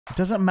It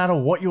doesn't matter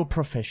what your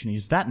profession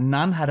is. That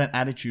nun had an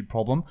attitude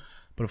problem,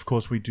 but of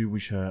course we do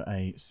wish her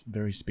a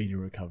very speedy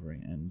recovery.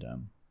 And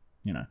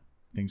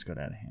things got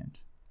out of hand.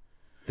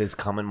 There's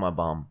cum in my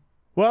bum.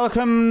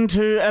 Welcome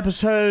to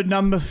episode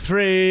number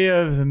 3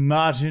 of the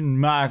Martin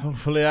Michael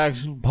Fully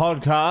Actual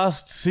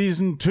Podcast,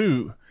 Season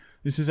 2.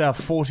 This is our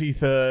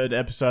 43rd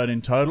episode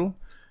in total.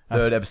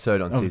 Third episode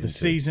on of the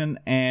season.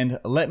 And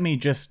let me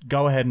just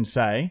go ahead and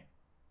say,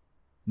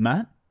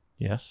 Matt?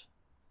 Yes?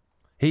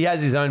 He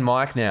has his own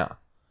mic now.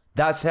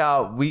 That's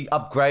how we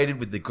upgraded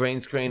with the green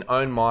screen,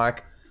 own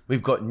mic.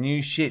 We've got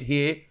new shit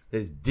here.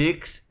 There's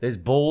dicks. There's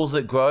balls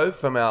that grow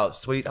from our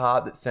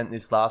sweetheart that sent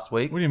this last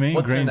week. What do you mean,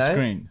 What's green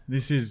screen?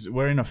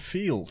 We're in a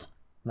field.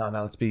 No, I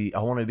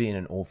want to be in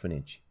an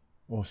orphanage.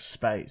 Or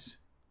space.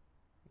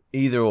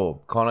 Either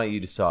or. Connor, you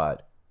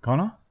decide.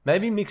 Connor?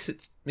 Maybe mix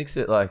it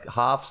like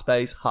half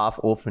space, half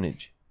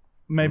orphanage.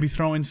 Maybe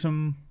throw in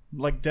some,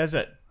 like,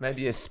 desert.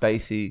 Maybe a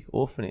spacey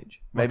orphanage.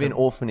 Maybe an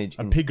orphanage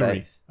in piggery.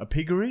 space. A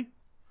piggery?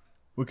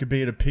 We could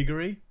be at a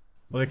piggery.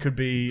 Or there could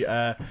be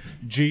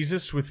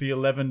Jesus with the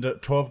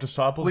 12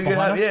 disciples We could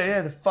behind have, us.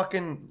 yeah, the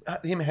fucking,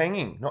 him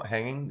hanging. Not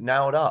hanging,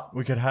 nailed up.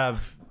 We could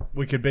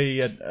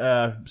be at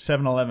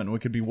 7-Eleven. We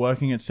could be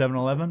working at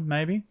 7-Eleven,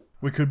 maybe.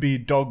 We could be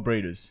dog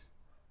breeders.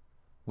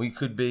 We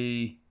could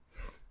be...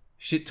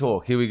 Shit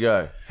talk, here we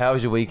go. How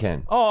was your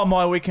weekend? Oh,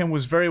 my weekend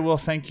was very well,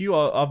 thank you.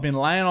 I've been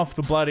laying off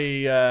the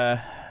bloody...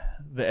 the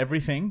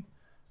everything.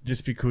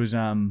 Just because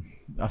I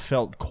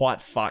felt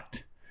quite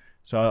fucked.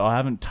 So I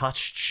haven't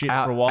touched shit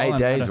for a while. 8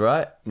 days,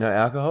 right? No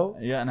alcohol?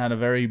 Yeah, and had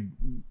a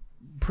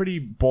pretty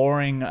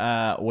boring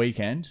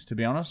weekend, to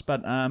be honest.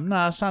 But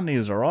Sunday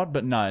was alright.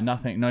 But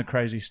no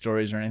crazy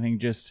stories or anything.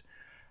 Just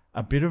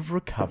a bit of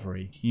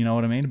recovery. You know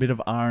what I mean? A bit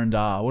of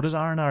R&R. What does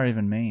R&R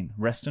even mean?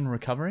 Rest and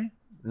recovery?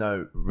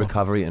 No,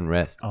 recovery and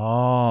rest.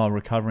 Oh,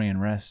 recovery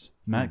and rest.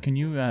 Matt, can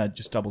you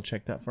just double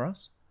check that for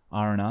us?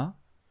 R&R?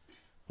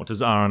 What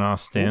does R&R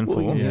stand for?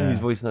 I'm hearing his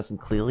voice nice and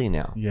clearly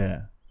now.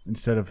 Yeah.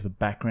 Instead of the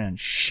background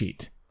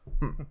shit.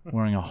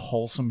 Wearing a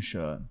wholesome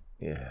shirt.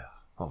 Yeah,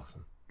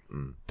 wholesome.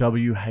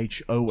 WHOLESUM.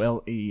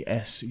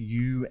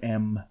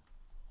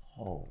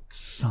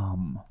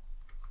 Wholesome.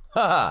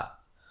 Ha!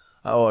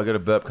 Oh, I got a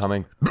burp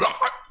coming.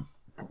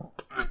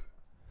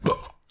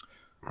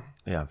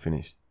 Yeah, I'm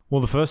finished.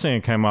 Well, the first thing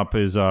that came up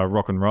is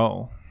rock and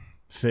roll.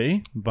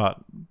 See? But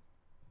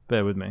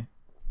bear with me.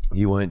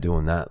 You weren't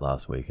doing that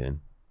last weekend.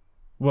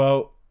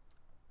 Well,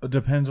 it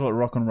depends what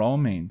rock and roll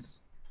means.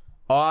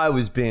 I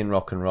was being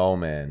rock and roll,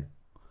 man.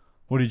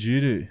 What did you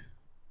do?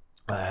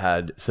 I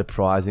had,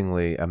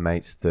 surprisingly, a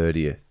mate's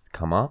 30th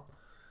come up.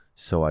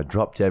 So I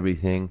dropped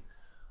everything.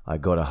 I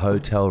got a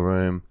hotel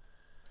room.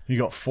 You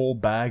got 4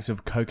 bags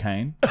of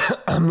cocaine.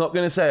 I'm not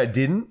going to say I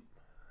didn't.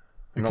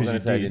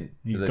 Because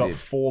you got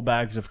 4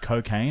 bags of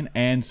cocaine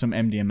and some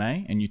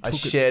MDMA, and you took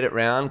it. I shared it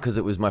round because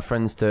it was my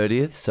friend's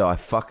 30th, so I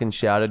fucking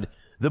shouted,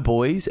 "The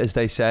boys," as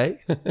they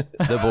say.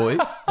 The boys.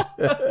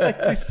 They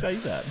do say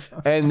that.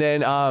 And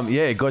then,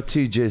 it got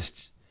to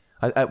just...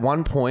 At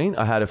one point,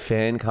 I had a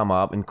fan come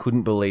up and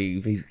couldn't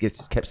believe... He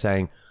just kept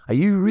saying, "Are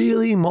you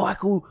really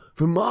Michael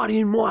from Marty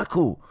and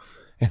Michael?"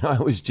 And I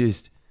was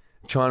just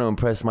trying to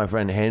impress my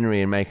friend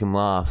Henry and make him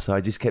laugh, so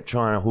I just kept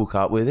trying to hook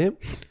up with him.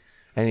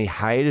 And he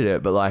hated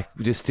it, but like,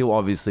 just still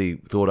obviously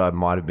thought I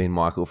might have been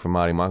Michael from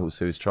Marty Michael.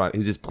 So he was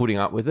just putting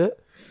up with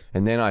it.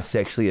 And then I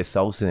sexually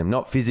assaulted him.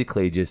 Not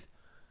physically, just,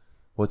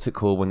 what's it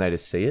called when they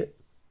just see it?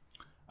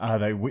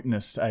 They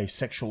witnessed a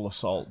sexual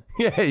assault.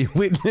 Yeah, you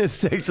witnessed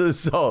sexual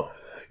assault.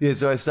 Yeah,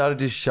 so I started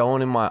just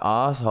showing him my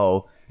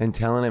asshole and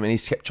telling him, and he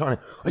kept trying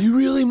to, "Are you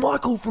really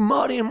Michael from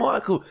Marty and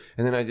Michael?"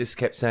 And then I just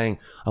kept saying,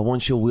 "I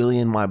want your willy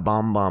in my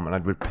bum bum." And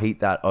I'd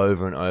repeat that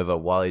over and over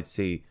while he'd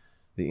see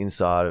the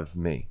inside of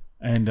me.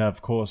 And,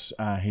 of course,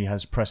 he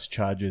has press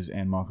charges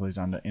and Michael is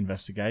under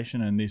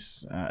investigation. And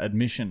this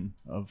admission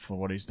for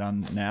what he's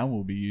done now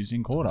will be used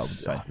in court, I would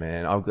say. Oh,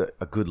 man, I've got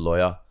a good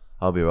lawyer.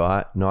 I'll be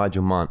right.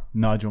 Nigel Munt.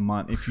 Nigel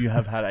Munt. If you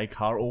have had a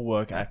car or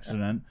work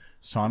accident,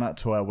 sign up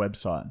to our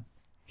website.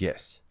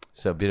 Yes.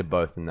 So a bit of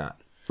both in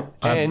that.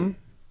 And,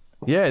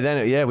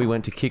 we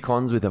went to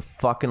kick-ons with a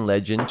fucking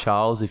legend.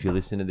 Charles, if you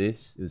listen to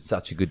this, it was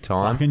such a good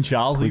time. Fucking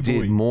Charlesy We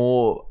boy. did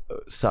more,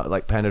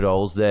 like,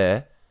 Panadols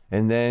there.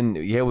 And then,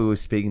 we were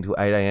speaking till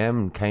 8 a.m.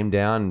 and came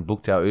down and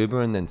booked our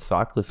Uber, and then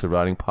cyclists were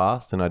riding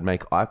past, and I'd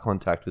make eye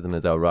contact with them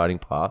as they were riding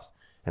past,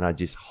 and I'd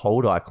just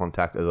hold eye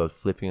contact as I was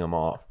flipping them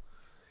off,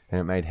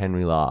 and it made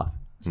Henry laugh,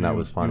 and that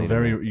was funny.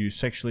 You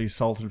sexually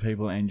assaulted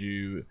people, and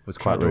you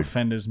tried to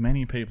offend as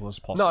many people as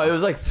possible. No, it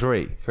was like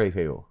three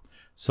people.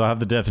 So I have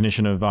the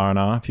definition of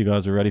R&R, if you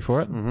guys are ready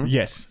for it. Mm-hmm.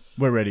 Yes,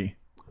 we're ready.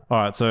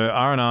 All right, so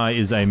R&R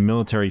is a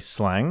military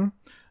slang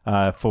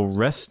for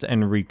rest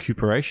and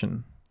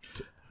recuperation.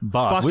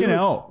 But fucking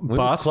hell. We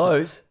were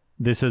close.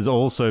 This has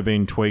also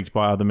been tweaked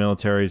by other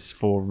militaries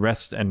for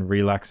rest and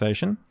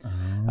relaxation,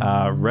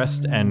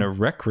 rest and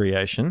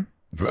recreation.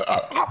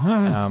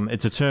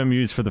 It's a term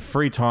used for the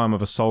free time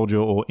of a soldier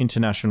or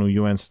international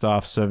UN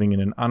staff serving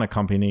in an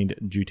unaccompanied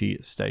duty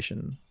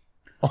station.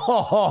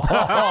 I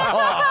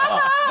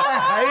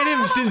hate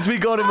him since we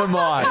got him a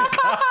mic.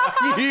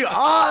 You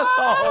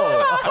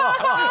asshole!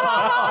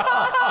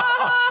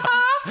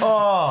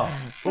 Oh,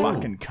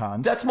 Fucking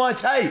cunt. that's my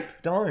tape.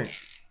 Don't.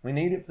 We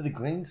need it for the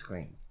green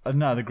screen.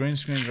 No, the green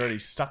screen's already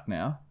stuck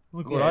now.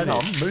 Look what Yeah, I no,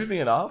 did. I'm moving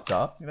it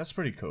after. Yeah, that's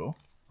pretty cool.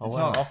 It's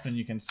wow. not often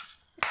you can...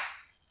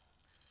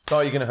 Oh,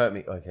 you're gonna hurt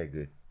me. Okay,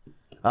 good.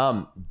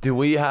 Do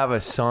we have a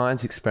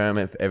science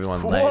experiment for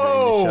everyone later in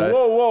the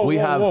show? Whoa, we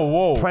have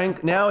whoa.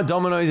 prank. Now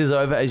Domino's is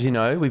over, as you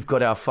know. We've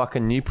got our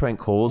fucking new prank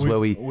calls where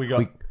we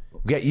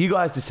get you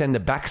guys to send the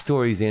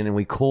backstories in, and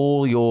we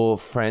call your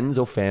friends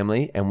or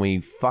family, and we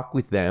fuck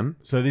with them.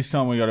 So this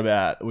time we got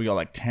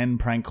like 10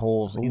 prank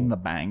calls in the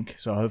bank.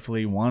 So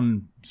hopefully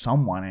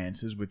someone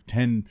answers with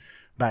 10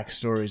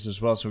 backstories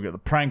as well. So we got the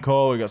prank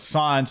call, we got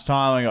science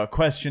time, we got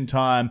question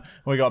time,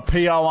 we got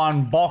PO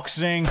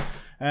unboxing,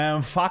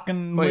 and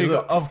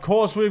of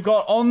course we've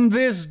got on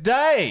this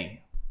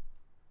day.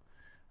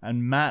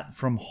 And Matt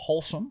from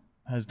Wholesome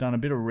has done a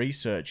bit of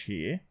research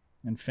here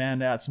and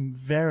found out some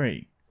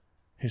very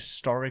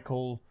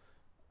historical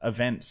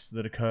events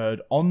that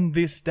occurred on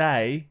this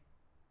day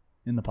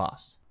in the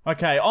past.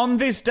 Okay, on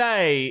this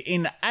day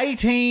in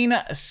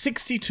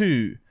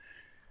 1862,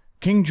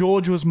 King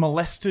George was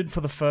molested for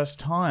the first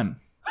time.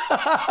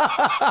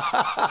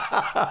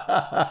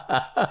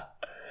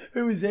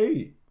 Who was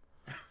he?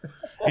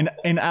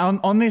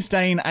 On this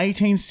day in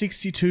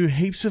 1862,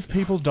 heaps of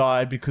people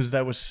died because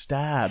they were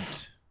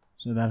stabbed.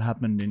 So that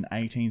happened in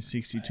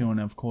 1862, and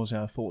of course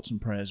our thoughts and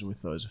prayers are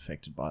with those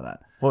affected by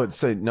that. Well,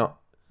 so not...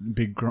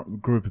 Big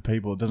group of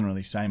people. It doesn't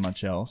really say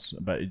much else,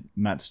 but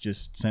Matt's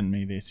just sent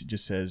me this. It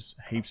just says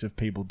heaps of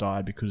people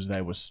died because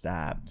they were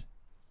stabbed.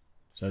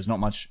 So there's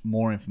not much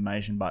more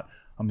information, but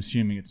I'm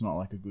assuming it's not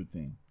like a good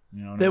thing.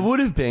 You know what I There mean? would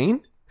have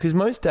been, because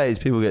most days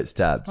people get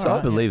stabbed. So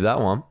I believe that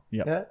one.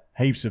 Yep. Yeah.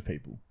 Heaps of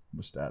people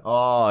were stabbed.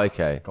 Oh,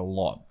 okay. Like a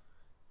lot.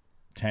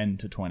 10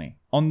 to 20.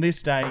 On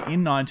this day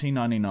in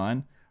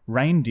 1999,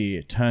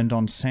 reindeer turned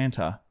on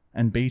Santa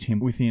and beat him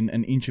within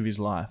an inch of his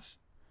life.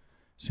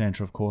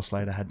 Santa, of course,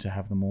 later had to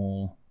have them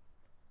all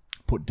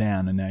put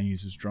down and now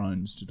uses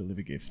drones to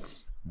deliver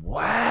gifts.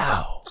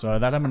 Wow. So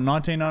that happened in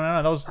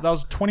 1999. That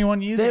was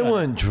 21 years There ago.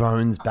 weren't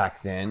drones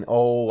back then.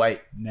 Oh, wait.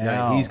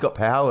 Now- No, he's got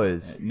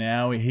powers.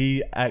 Now,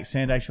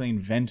 Santa actually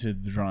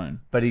invented the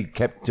drone. But he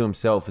kept to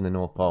himself in the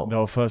North Pole. They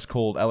were first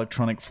called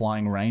electronic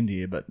flying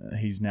reindeer, but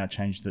he's now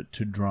changed it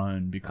to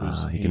drone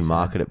because He can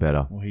market it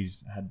better. Well,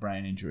 he's had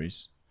brain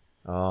injuries.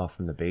 Oh,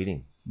 from the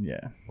beating.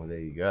 Yeah. Well, there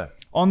you go.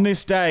 On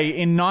this day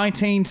in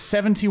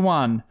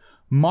 1971,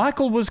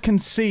 Michael was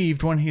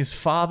conceived when his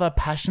father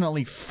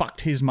passionately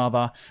fucked his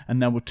mother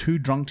and they were too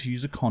drunk to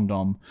use a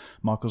condom.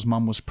 Michael's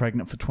mum was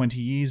pregnant for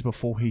 20 years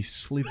before he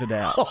slithered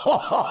out.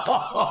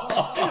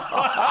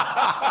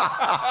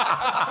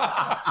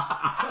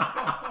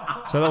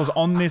 So that was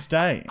on this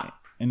day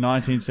in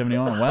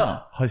 1971.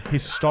 Wow.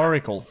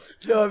 Historical.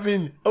 So I've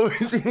been, I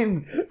was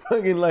in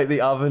fucking like the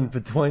oven for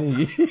 20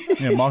 years.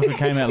 Yeah, Michael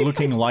came out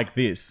looking like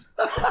this.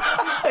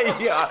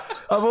 Yeah,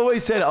 I've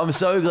always said I'm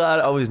so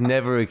glad I was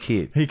never a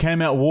kid. He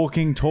came out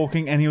walking,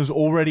 talking, and he was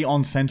already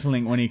on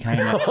Centrelink when he came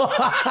out.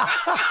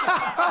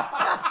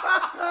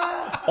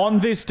 On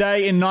this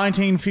day in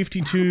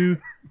 1952,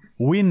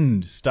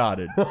 wind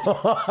started.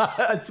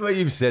 That's where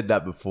you've said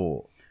that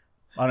before.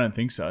 I don't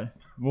think so.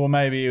 Well,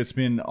 maybe it's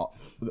been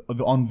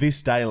on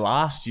this day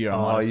last year. I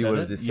might Oh, have you said would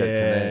have it. just said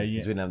to me Yeah.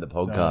 because we didn't have the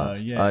podcast.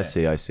 So,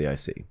 yeah. I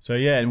see. So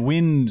yeah, and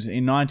wind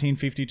in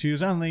 1952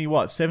 is only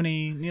what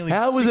 70, nearly.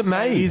 How was it 60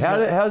 made? years How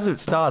ago. does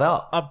it start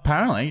up?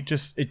 Apparently, it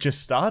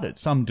just started.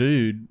 Some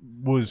dude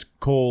was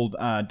called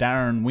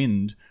Darren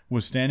Wind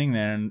was standing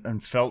there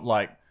and felt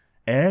like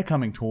air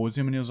coming towards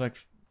him, and he was like,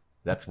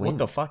 That's "What wind.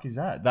 the fuck is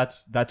that?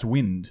 That's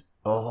wind."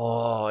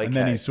 Oh, okay. And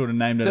then he sort of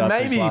named it So after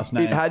his maybe last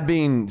name. it had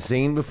been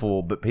seen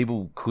before, but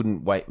people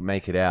couldn't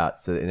make it out,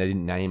 so they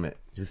didn't name it.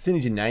 As soon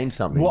as you name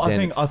something, Well,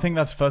 then I think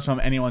that's the first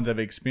time anyone's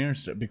ever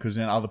experienced it, because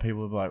then other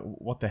people would be like,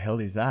 "What the hell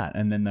is that?"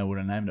 And then they would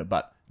have named it.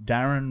 But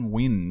Darren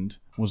Wind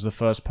was the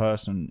first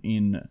person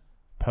in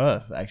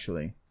Perth.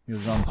 Actually, he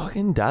was on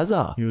fucking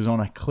Dazza. he was on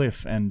a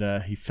cliff and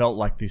he felt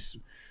like this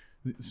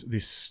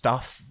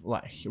stuff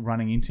like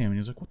running into him, and he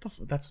was like, "What the?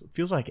 That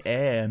feels like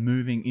air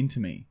moving into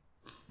me.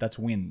 That's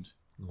wind."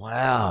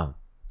 Wow.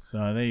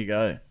 So there you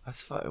go.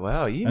 That's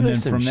wow. You And know then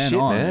some from then shit,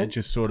 on, man. it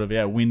just sort of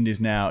wind is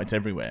now it's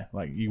everywhere.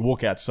 Like you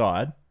walk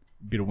outside,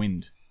 bit of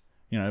wind.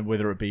 You know,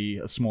 whether it be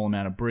a small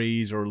amount of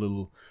breeze or a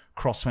little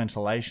cross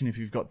ventilation if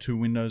you've got two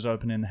windows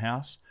open in the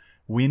house,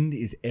 wind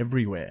is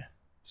everywhere.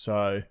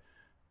 So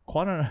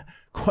quite a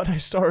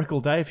historical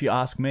day if you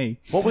ask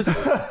me. What was?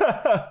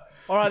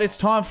 All right, it's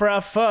time for our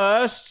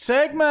first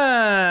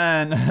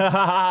segment.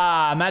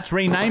 Matt's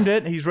renamed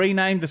it. He's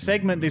renamed the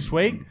segment this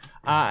week,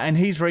 and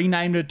he's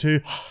renamed it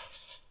to...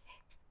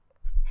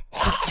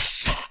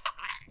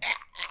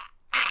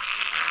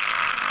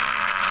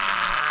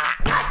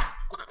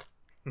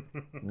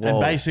 And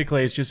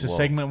basically, it's just a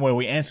segment where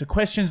we answer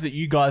questions that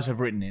you guys have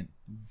written in.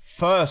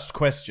 First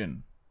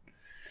question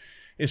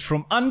is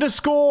from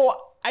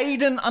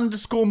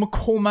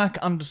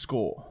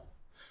 _Aiden_McCormack_.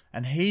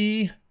 And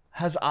he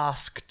has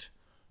asked,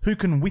 Who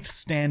can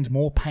withstand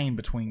more pain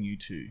between you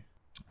two?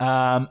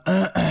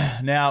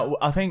 Now,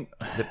 I think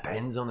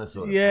Depends on the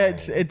sort of yeah,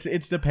 pain.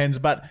 it depends.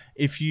 But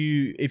if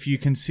you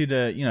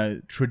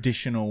consider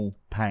traditional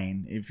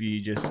pain, if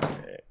you just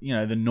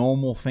the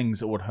normal things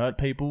that would hurt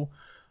people,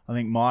 I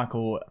think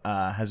Michael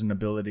has an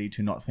ability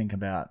to not think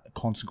about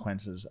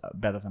consequences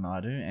better than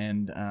I do,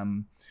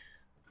 and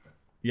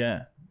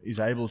is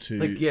able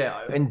to.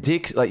 And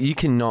Dick, you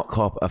cannot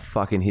cop a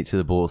fucking hit to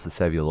the balls to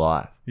save your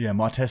life. Yeah,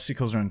 my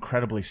testicles are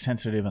incredibly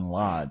sensitive and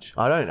large.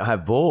 I don't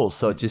have balls,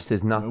 so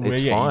there's nothing.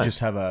 It's fine. You just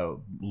have a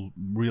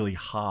really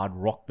hard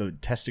rock. The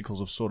testicles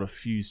have sort of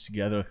fused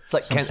together. It's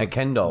like a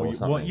Ken doll or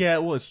something.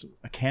 Well, it's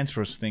a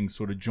cancerous thing.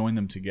 Sort of join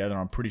them together.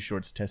 I'm pretty sure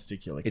it's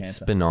testicular cancer. It's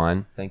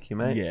benign. Thank you,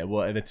 mate. Yeah,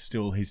 well, that's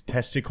still his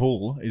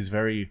testicle is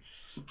very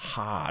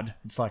hard.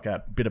 It's like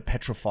a bit of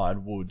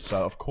petrified wood.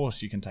 So of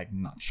course you can take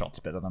nut shots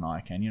better than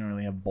I can. You don't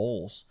really have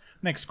balls.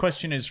 Next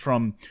question is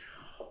from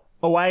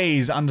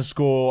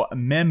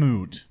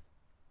Oaze_Memud,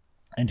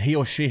 and he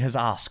or she has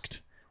asked,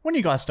 when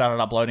you guys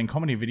started uploading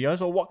comedy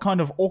videos, or what kind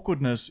of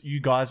awkwardness you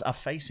guys are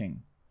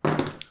facing?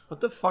 What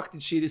the fuck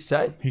did she just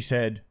say? He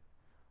said,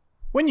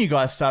 when you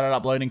guys started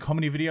uploading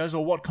comedy videos,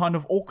 or what kind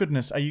of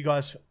awkwardness are you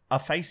guys are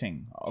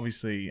facing?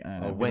 Obviously,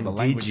 when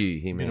did you?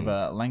 He bit of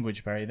a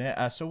language barrier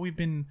there. So we've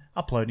been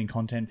uploading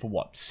content for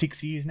what,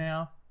 6 years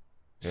now?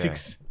 Yeah.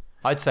 6.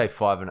 I'd say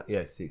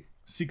 6.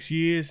 6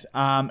 years.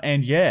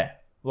 And yeah,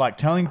 like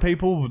telling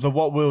people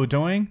what we were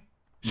doing.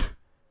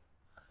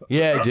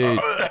 Yeah,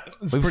 dude.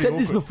 We've said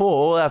this awkward. before.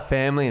 All our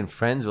family and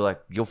friends were like,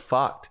 "You're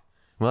fucked."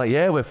 We're like,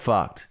 "Yeah, we're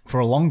fucked." For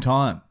a long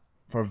time.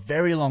 For a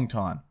very long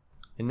time.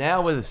 And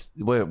now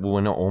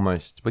we're not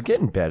almost. We're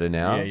getting better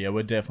now. Yeah,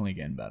 we're definitely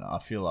getting better. I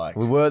feel like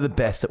We were the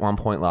best at one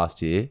point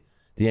last year,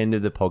 the end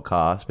of the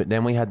podcast, but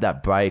then we had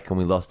that break and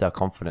we lost our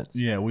confidence.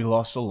 yeah, we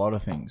lost a lot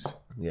of things.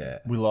 Yeah.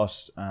 We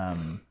lost Well, I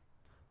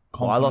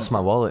confidence. lost my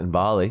wallet in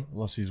Bali.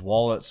 Lost his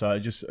wallet, so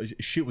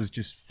shit was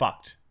just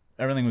fucked.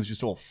 Everything was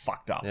just all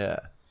fucked up. Yeah.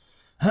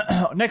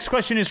 Next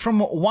question is from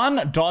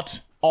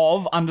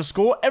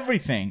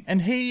one.of_everything,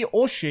 and he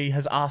or she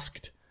has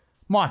asked,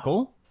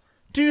 Michael,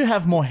 do you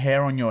have more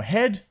hair on your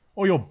head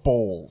or your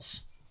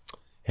balls?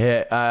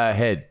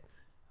 Head.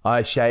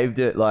 I shaved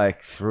it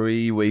like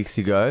 3 weeks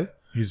ago.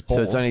 His balls.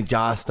 So it's only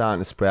just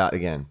starting to sprout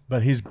again.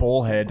 But his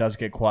ball hair does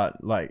get quite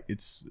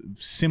it's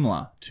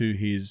similar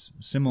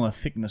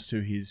thickness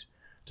to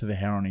the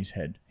hair on his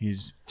head.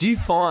 Do you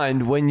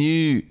find when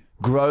you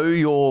grow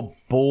your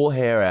ball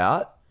hair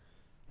out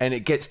and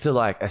it gets to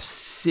like a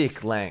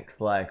sick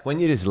length, like when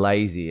you're just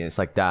lazy and it's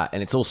like that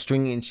and it's all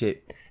stringy and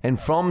shit, and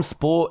from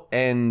sport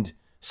and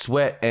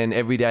sweat and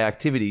everyday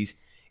activities,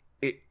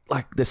 it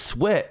like the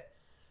sweat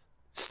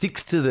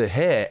sticks to the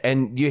hair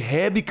and your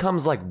hair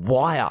becomes like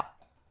wire.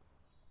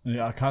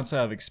 Yeah, I can't say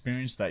I've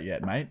experienced that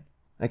yet, mate.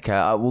 Okay,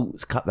 I will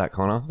cut that,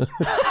 Connor.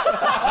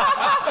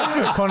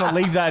 Connor,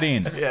 leave that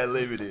in. Yeah,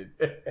 leave it in.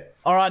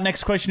 All right,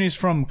 next question is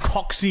from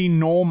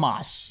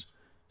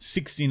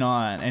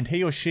Coxynormus69, and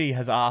he or she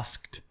has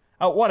asked,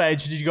 at what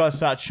age did you guys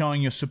start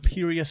showing your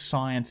superior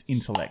science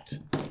intellect?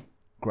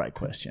 Great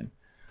question.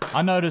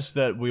 I noticed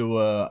that we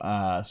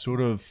were sort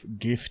of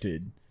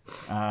gifted.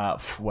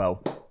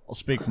 Well, I'll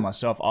speak for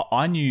myself.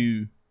 I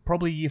knew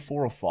probably year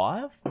 4 or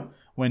 5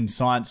 when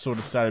science sort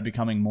of started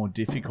becoming more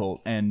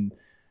difficult, and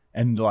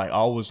like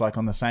I was like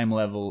on the same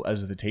level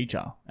as the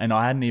teacher, and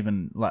I hadn't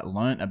even like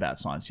learnt about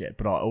science yet,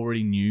 but I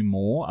already knew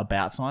more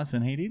about science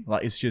than he did.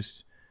 Like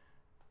it's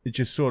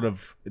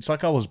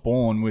like I was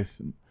born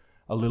with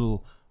a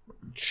little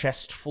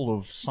chest full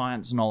of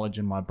science knowledge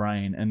in my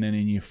brain, and then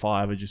in year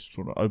 5 I just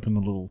sort of opened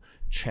the little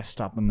chest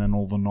up, and then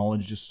all the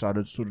knowledge just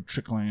started sort of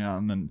trickling out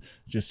and then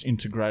just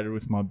integrated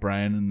with my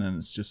brain, and then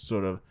it's just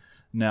sort of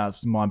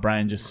my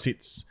brain just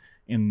sits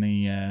in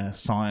the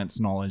science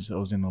knowledge that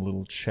was in the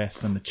little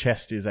chest, and the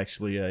chest is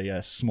actually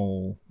a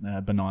small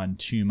benign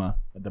tumor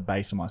at the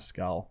base of my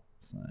skull.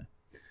 So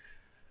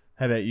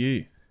how about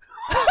you?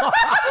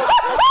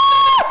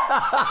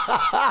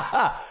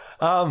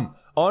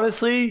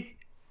 Honestly,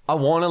 I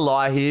want to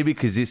lie here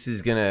because this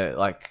is gonna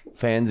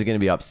fans are gonna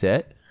be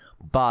upset,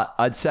 but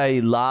I'd say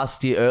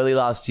early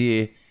last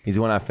year is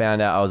when I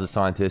found out I was a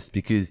scientist,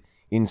 because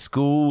in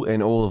school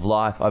and all of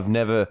life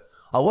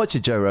I watch a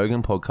Joe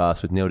Rogan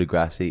podcast with Neil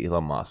deGrasse,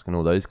 Elon Musk, and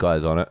all those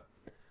guys on it.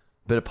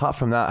 But apart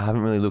from that, I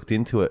haven't really looked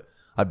into it.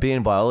 I'd be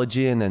in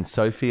biology, and then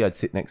Sophie I'd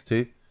sit next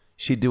to.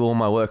 She'd do all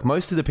my work.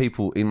 Most of the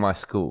people in my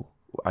school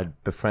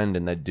I'd befriend,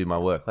 and they'd do my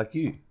work, like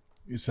you.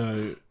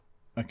 So,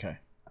 okay.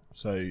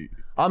 So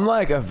I'm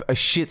like a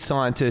shit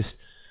scientist.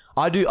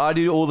 I do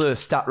all the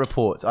stat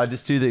reports. I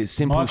just do the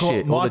simple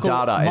shit, all the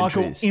data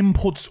Michael entries.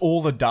 inputs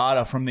all the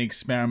data from the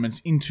experiments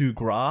into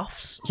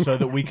graphs so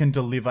that we can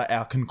deliver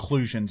our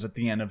conclusions at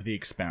the end of the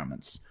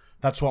experiments.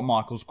 That's what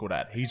Michael's good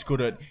at. He's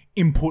good at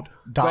input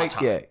data.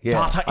 Right,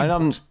 yeah. Data And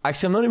I'm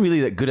input. not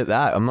really that good at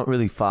that. I'm not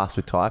really fast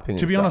with typing.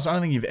 To be honest, I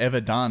don't think you've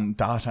ever done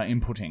data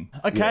inputting.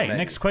 Okay, maybe.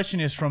 next question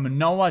is from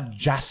Noah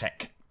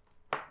Jasek.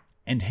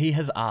 And he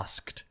has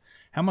asked,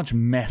 how much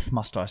meth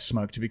must I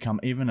smoke to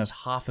become even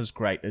half as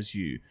great as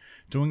you?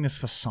 Doing this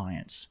for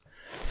science.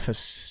 for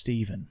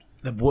Stephen.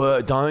 The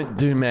word, don't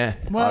do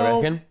meth, I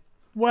reckon.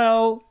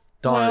 Well,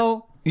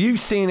 Don't. You've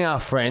seen our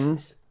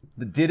friends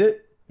that did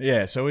it.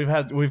 yeah. So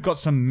we've got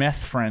some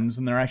meth friends,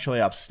 and they're actually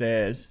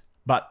upstairs.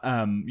 But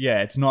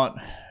yeah, it's not.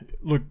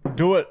 Look,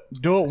 do it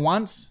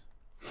once,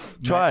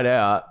 Try it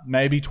out.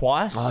 maybe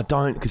twice. Oh,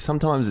 don't, because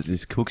sometimes it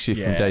just cooks you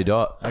from Yeah. J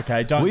Dot.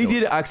 Okay, don't. We do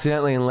did it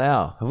accidentally in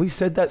Lao. Have we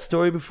said that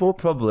story before?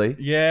 Probably.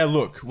 Yeah,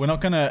 look, we're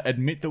not going to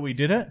admit that we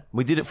did it.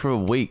 We did it for a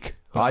week.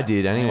 I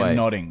did anyway.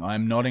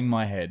 I'm nodding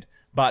my head.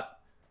 But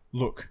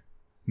look,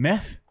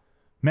 meth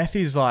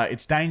is like,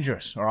 it's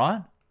dangerous, all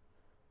right?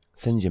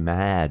 Sends you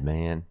mad,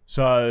 man.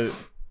 So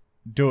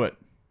do it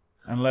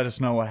and let us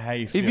know how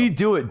you feel. If you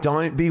do it,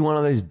 don't be one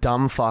of those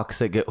dumb fucks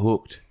that get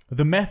hooked.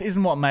 The meth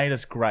isn't what made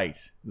us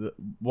great.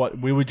 What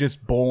we were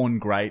just born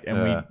great, and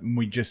Yeah.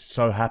 we just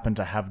so happen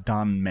to have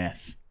done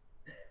meth.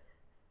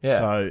 Yeah.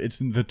 So it's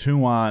the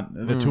two are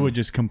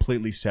just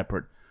completely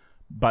separate.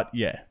 But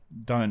yeah,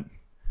 don't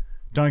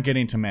get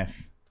into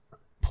meth,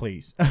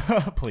 please,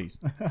 please.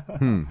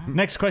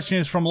 Next question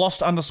is from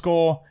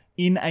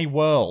Lost_in a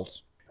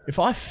world. If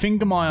I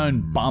finger my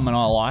own bum and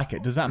I like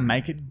it, does that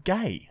make it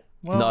gay?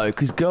 Well, No,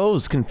 because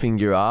girls can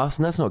finger your ass,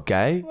 and that's not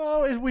gay.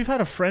 Well, we've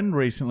had a friend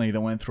recently that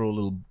went through a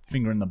little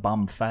finger in the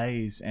bum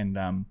phase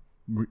and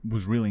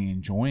was really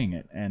enjoying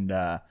it. And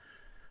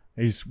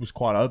he was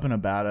quite open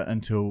about it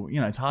until,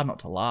 it's hard not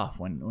to laugh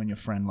when your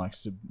friend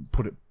likes to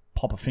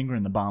pop a finger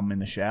in the bum in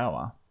the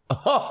shower.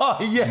 Oh,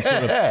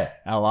 yeah.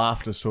 Our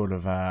laughter sort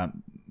of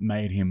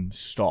made him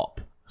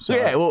stop. So,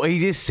 Yeah, well, he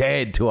just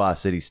said to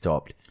us that he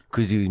stopped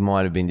because he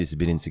might have been just a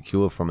bit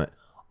insecure from it.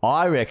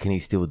 I reckon he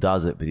still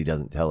does it, but he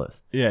doesn't tell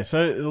us. Yeah,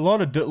 so a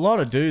lot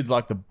of dudes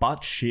like the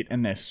butt shit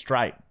and they're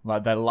straight.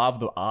 Like they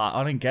love the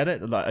I don't get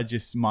it. Like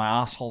my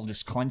asshole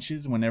just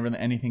clenches whenever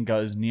anything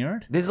goes near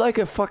it. There's like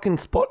a fucking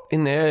spot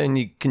in there and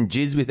you can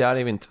jizz without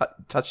even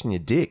touching your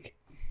dick.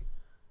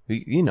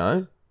 You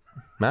know,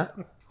 Matt,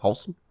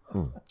 wholesome.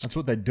 That's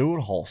what they do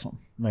at Wholesome.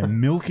 They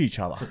milk each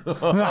other. They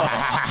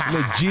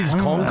jizz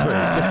concrete.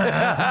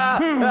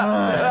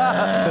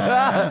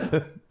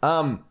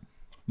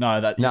 No, I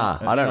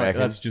don't reckon.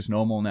 That's just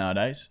normal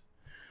nowadays.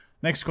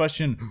 Next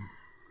question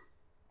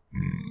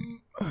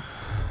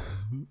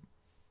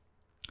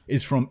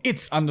is from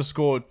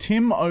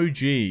 _Tim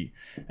OG,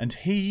 and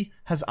he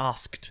has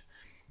asked,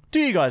 do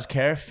you guys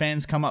care if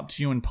fans come up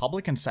to you in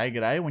public and say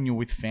g'day when you're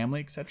with family,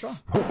 etc.?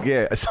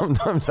 Yeah,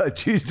 sometimes I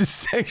choose to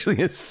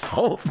sexually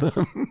assault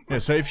them. Yeah,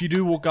 so if you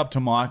do walk up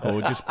to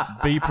Michael, just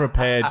be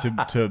prepared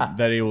to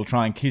that he will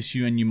try and kiss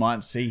you and you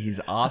might see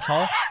his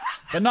asshole.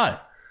 But no,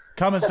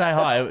 come and say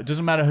hi. It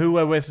doesn't matter who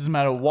we're with, doesn't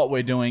matter what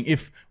we're doing.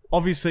 If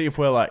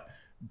we're like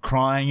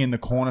crying in the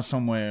corner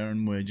somewhere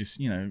and we're just,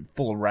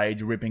 full of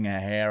rage, ripping our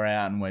hair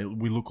out and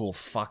we look all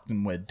fucked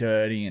and we're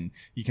dirty and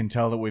you can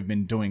tell that we've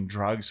been doing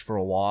drugs for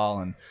a while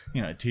and,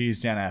 tears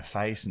down our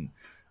face and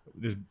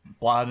there's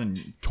blood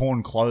and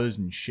torn clothes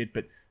and shit.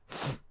 But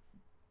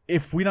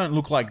if we don't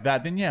look like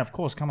that, then yeah, of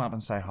course, come up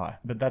and say hi.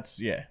 But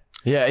that's, yeah.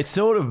 Yeah, it's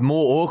sort of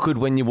more awkward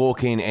when you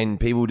walk in and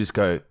people just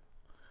go,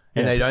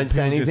 and they don't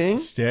say people anything.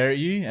 Just stare at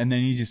you, and then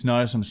you just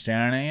notice them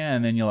staring at you,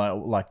 and then you're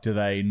like, do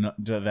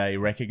they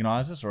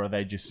recognize us, or are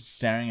they just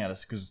staring at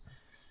us? Because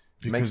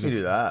Makes me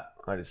do that.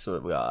 I just sort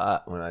of go like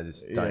that when I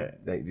just don't. Yeah.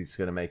 They just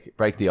got to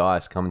break the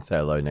ice. Come and say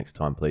hello next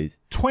time, please.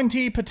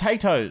 20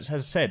 Potatoes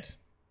has said,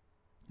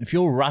 if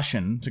you're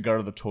Russian to go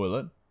to the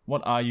toilet,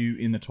 what are you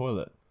in the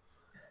toilet?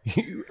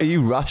 Are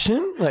you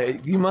Russian?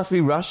 Like, you must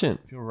be Russian.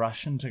 If you're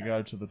Russian to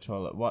go to the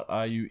toilet, what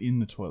are you in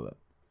the toilet?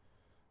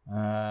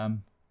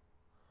 I'm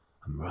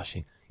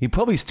rushing. You'd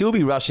probably still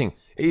be rushing.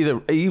 Are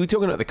you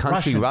talking about the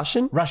country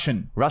Russian?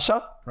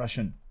 Russia?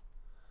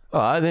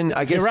 All right, then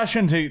I guess...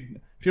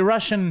 If you're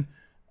Russian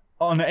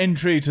on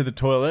entry to the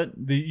toilet,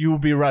 you'll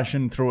be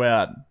Russian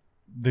throughout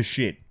the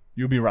shit.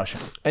 You'll be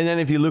Russian. And then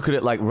if you look at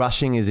it like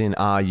rushing is in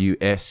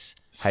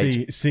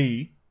R-U-S-H...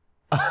 C.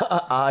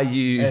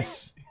 R-U-C-I-G-N.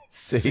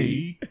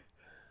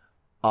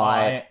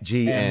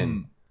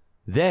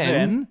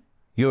 Then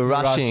you're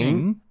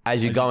rushing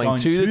as you're going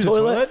to the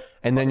toilet,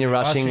 and then you're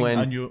rushing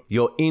when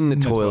you're in the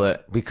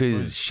toilet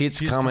because shit's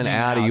coming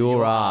out of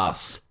your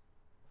ass.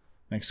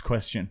 Next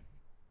question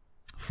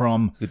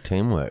from good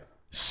teamwork.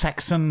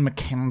 Saxon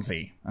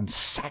Mackenzie, and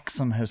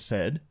Saxon has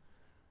said,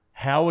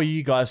 "How are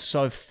you guys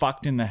so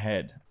fucked in the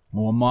head?"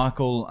 Well,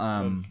 Michael,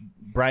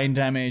 brain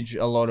damage,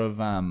 a lot of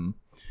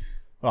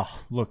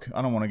look,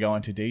 I don't want to go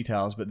into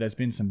details, but there's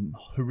been some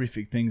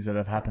horrific things that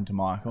have happened to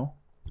Michael.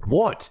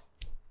 What?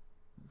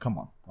 Come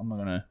on, I'm not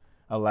going to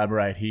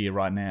elaborate here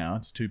right now.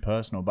 It's too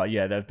personal. But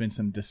yeah, there have been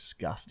some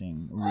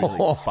disgusting,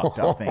 really fucked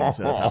up things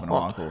that have happened to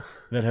Michael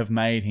that have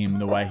made him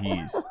the way he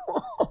is.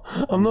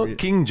 I'm not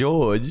King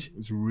George.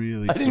 It's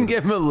really... I didn't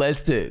get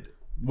molested.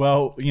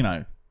 Well,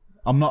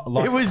 I'm not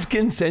like... It was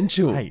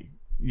consensual. Hey,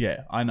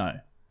 yeah, I know.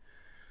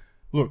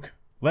 Look,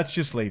 let's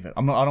just leave it.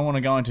 I don't want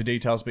to go into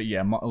details, but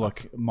yeah,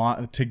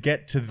 to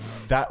get to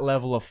that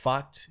level of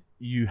fucked,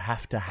 you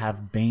have to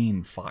have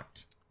been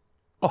fucked.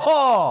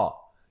 Oh!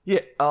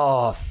 Yeah.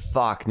 Oh,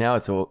 fuck. Now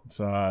it's all...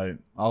 So,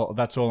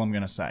 that's all I'm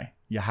going to say.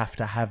 You have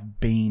to have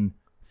been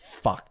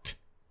fucked.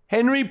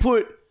 Henry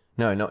put...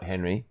 No, not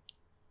Henry.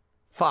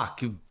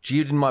 Fuck, you've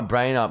cheated my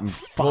brain up and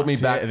brought me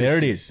back. Yeah, there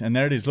it is. And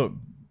there it is. Look,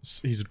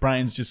 his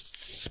brain's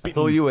just I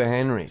thought you were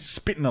Henry.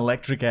 spitting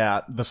electric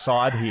out the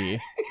side here,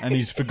 and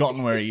he's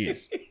forgotten where he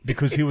is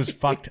because he was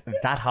fucked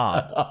that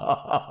hard.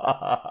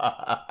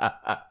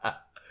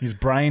 His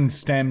brain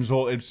stems,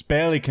 it's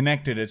barely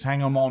connected. It's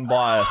hanging on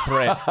by a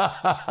thread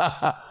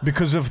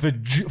because of the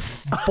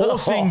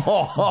forcing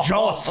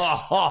jolts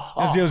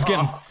as he was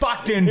getting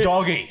fucked in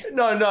doggy.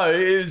 No,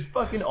 it was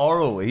fucking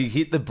oral. He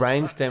hit the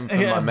brainstem from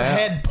my mouth.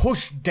 Head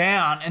pushed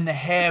down, and the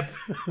hair,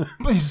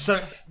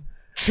 so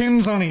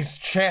chins on his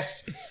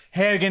chest,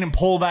 hair getting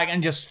pulled back,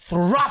 and just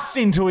thrust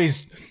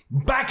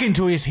back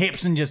into his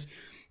hips, and just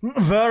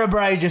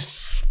vertebrae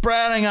just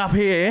sprouting up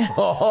here,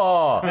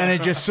 and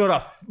it just sort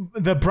of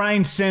the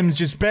brain stem's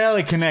just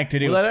barely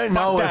connected. It was they don't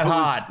know that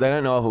hard. They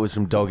don't know if it was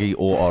from doggy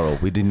or oral.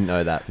 We didn't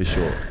know that for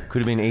sure. Could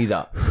have been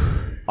either.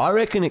 I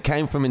reckon it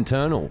came from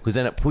internal because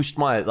then it pushed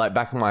my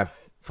back of my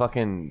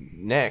fucking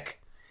neck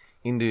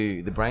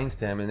into the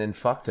brainstem and then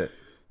fucked it.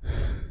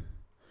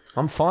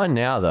 I'm fine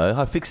now though.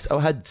 I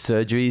had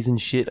surgeries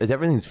and shit.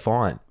 Everything's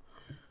fine.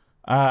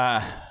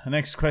 The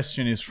next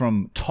question is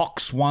from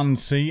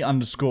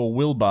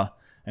Tox1C_Wilbur,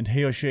 and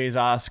he or she has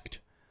asked,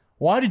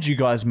 why did you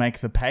guys make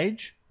the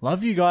page?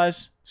 Love you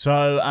guys.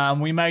 So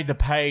we made the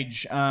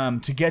page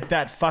to get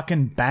that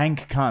fucking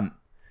bank cunt.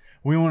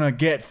 We want to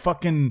get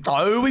fucking...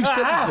 Oh, we've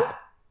said this.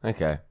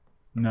 Okay.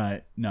 No,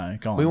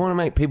 go on. We want to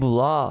make people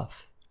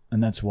laugh.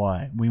 And that's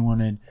why we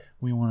wanted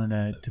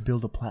to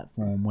build a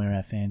platform where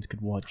our fans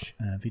could watch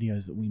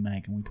videos that we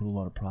make, and we put a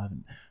lot of pride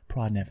and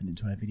effort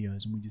into our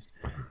videos, and we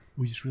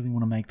just really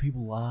want to make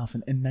people laugh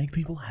and make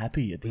people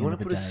happy at the end of the day. We want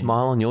to put a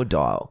smile on your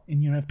dial.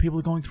 And if people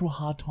are going through a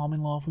hard time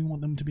in life, we want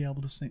them to be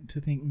able to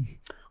think,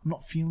 I'm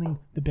not feeling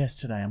the best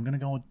today. I'm going to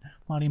go on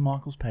Marty and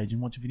Michael's page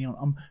and watch a video,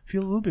 and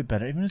feel a little bit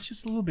better. Even if it's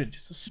just a little bit,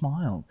 just a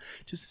smile.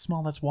 Just a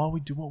smile. That's why we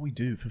do what we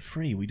do, for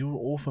free. We do it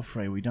all for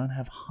free. We don't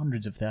have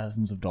hundreds of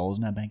thousands of dollars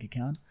in our bank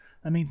account.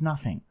 That means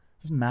nothing.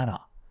 It doesn't matter.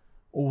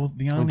 Or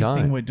the only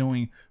thing we're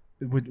doing...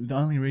 the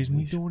only reason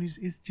we do it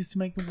is just to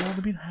make the world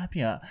a bit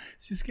happier.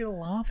 It's just get a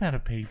laugh out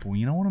of people.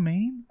 You know what I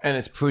mean? And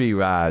it's pretty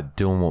rad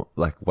doing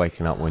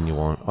waking up when you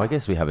want. I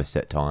guess we have a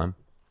set time.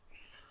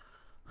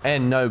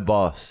 And no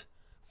boss.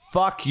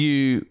 Fuck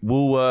you,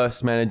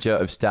 Woolworths manager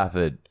of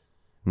Stafford.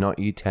 Not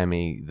you,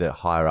 Tammy, the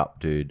higher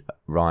up dude.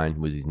 Ryan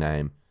was his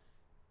name.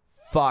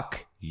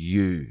 Fuck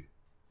you.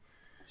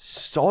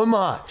 So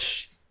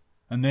much.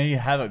 And there you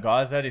have it,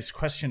 guys. That is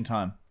question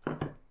time.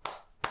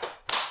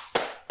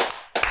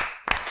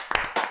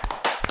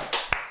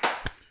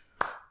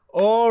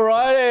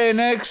 Alrighty,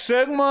 next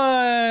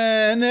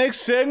segment,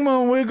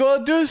 we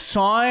got the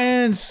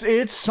science.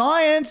 It's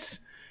science.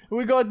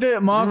 We got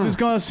that. Mark is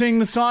going to sing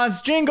the science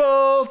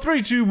jingle.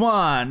 3, 2,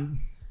 1.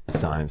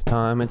 Science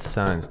time, it's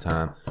science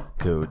time.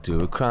 Go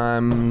do a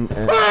crime.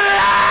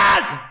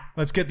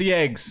 Let's get the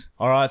eggs.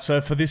 Alright,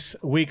 so for this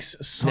week's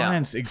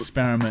science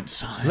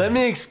experiment. Let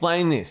me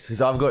explain this,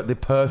 because I've got the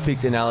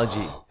perfect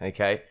analogy,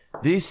 okay?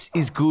 This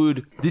is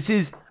good. This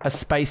is a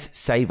space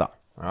saver,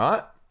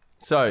 alright?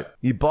 So,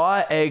 you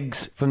buy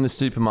eggs from the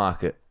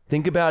supermarket.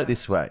 Think about it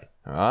this way,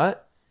 all right?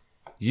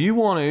 You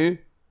want to,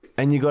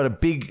 and you got a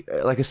big,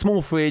 a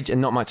small fridge and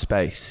not much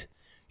space.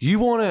 You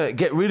want to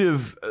get rid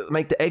of,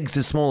 make the eggs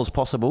as small as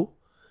possible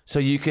so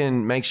you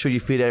can make sure you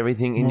fit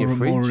everything in your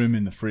fridge. More room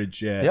in the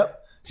fridge, yeah.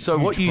 Yep. So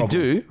what you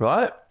do,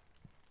 right,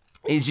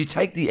 is you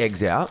take the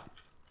eggs out.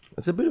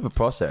 It's a bit of a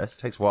process.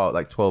 It takes a while,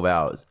 12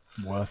 hours.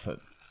 Worth it.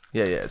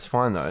 Yeah, it's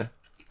fine though.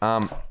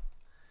 And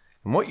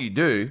what you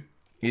do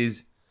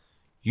is...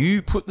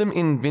 you put them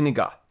in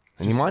vinegar,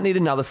 and you might need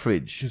another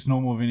fridge. Just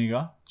normal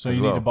vinegar. So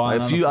you need to buy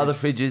a few other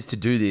fridges to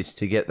do this,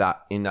 to get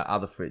that in the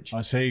other fridge.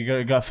 I see. You got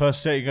to go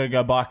first set. You got to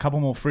go buy a couple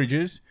more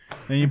fridges.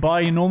 Then you buy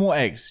your normal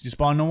eggs. Just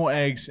buy normal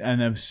eggs, and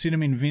then sit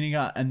them in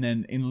vinegar, and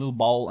then in a little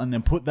bowl, and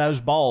then put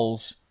those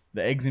bowls,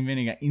 the eggs in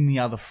vinegar, in the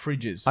other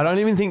fridges. I don't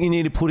even think you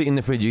need to put it in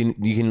the fridge. You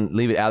can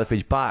leave it out of the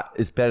fridge, but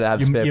it's better to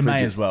have spare fridges. You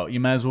may as well. You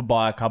may as well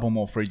buy a couple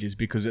more fridges,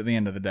 because at the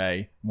end of the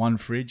day, one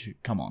fridge.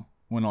 Come on,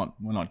 we're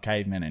not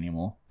cavemen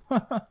anymore.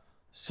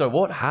 So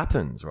what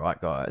happens, right,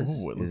 guys,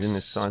 is in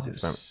this science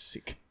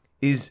experiment,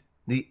 is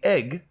the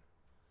egg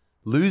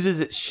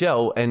loses its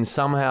shell and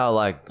somehow,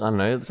 I don't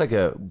know, it's like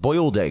a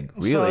boiled egg,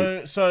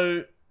 really.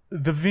 So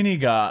the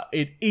vinegar,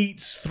 it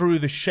eats through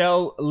the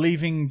shell,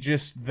 leaving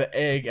just the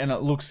egg, and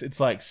it's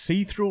like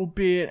see-through a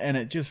bit, and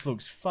it just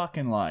looks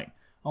fucking I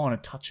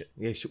want to touch it.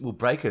 Yeah, we'll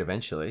break it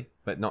eventually,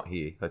 but not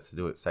here. Let's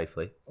do it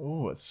safely.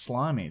 Oh, it's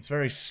slimy. It's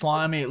very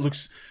slimy. It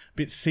looks a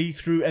bit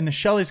see-through, and the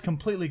shell is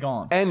completely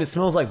gone. And it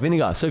smells like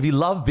vinegar. So if you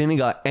love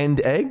vinegar and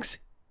eggs,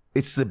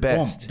 it's the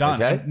best. Boom,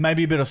 done. Okay? And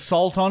maybe a bit of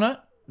salt on it,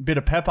 a bit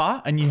of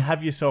pepper, and you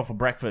have yourself a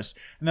breakfast.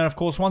 And then, of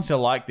course, once they're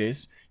like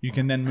this, you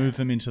can then move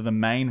them into the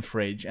main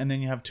fridge, and then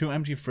you have 2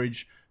 empty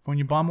fridge for when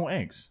you buy more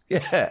eggs.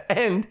 Yeah,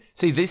 and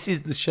see, this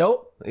is the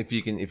shell. If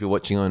you're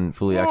watching on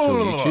fully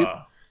actual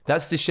YouTube.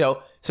 That's the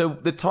shell. So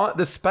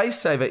the space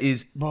saver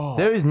is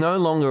there is no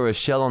longer a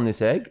shell on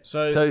this egg.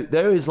 So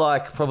there is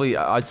like probably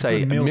I'd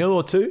say a mil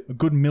or two. A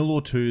good mil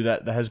or two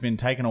that has been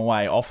taken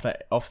away off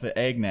the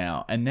egg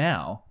now, and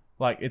now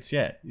like it's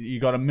you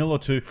got a mil or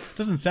two.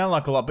 Doesn't sound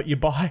like a lot, but you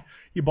buy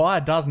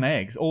a dozen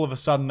eggs. All of a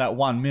sudden, that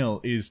 1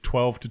 mil is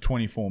 12 to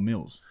 24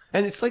 mils.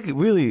 And it's like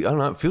really, I don't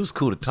know, it feels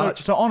cool to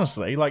touch. So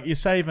honestly, like you're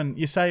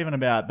saving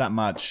about that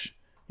much.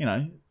 You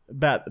know,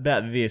 about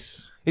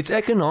this. It's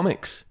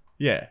economics.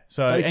 Yeah,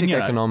 so Basic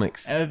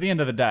economics. And at the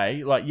end of the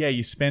day, like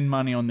you spend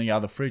money on the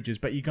other fridges,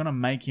 but you're gonna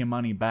make your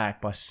money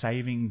back by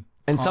saving.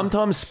 And time.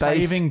 sometimes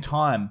saving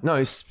time.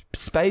 No,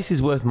 space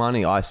is worth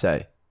money. I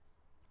say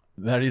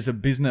that is a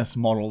business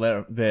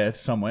model there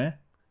somewhere.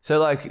 So,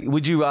 like,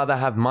 would you rather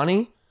have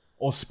money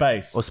or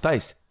space?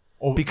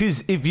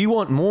 Because if you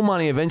want more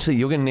money, eventually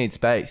you're gonna need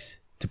space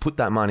to put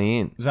that money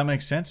in. Does that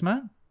make sense,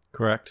 man?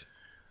 Correct.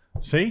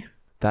 See,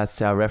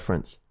 that's our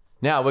reference.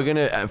 Now, we're going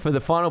to, for the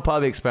final part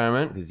of the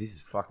experiment, because this is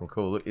fucking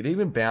cool. Look, it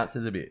even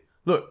bounces a bit.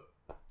 Look.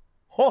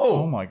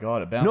 Oh my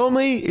God, it bounces.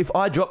 Normally, if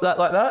I drop that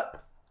like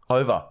that,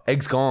 over.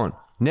 Egg's gone.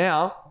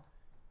 Now.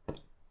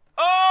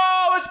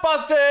 Oh, it's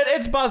busted.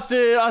 It's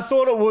busted. I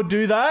thought it would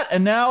do that,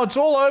 and now it's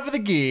all over the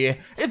gear.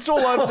 It's all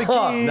over the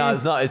gear. No,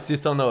 it's not. It's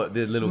just on the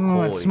little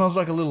core. It smells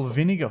like a little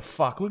vinegar.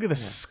 Fuck, look at the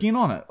skin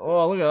on it.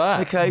 Oh, look at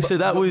that. Okay, so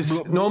that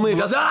was, normally it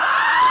does, don't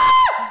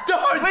do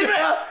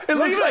it. It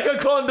looks like a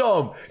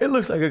condom. It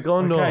looks like a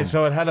condom. Okay,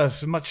 so it had a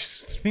much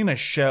thinner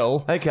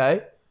shell.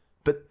 Okay.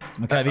 But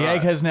the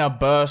egg has now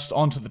burst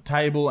onto the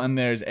table, and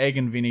there's egg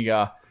and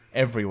vinegar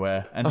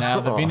everywhere. And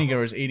now the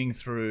vinegar is eating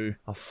through.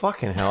 Oh,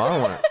 fucking hell. I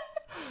don't want it.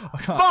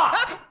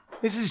 Fuck!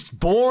 This is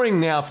boring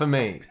now for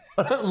me.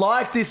 I don't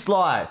like this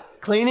life.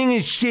 Cleaning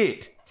is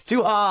shit. It's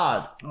too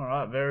hard. All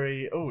right,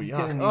 very. Oh,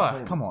 yuck.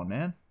 Oh, come on,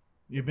 man.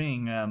 You're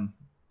being.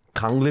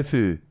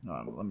 Kanglifu.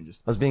 No, let me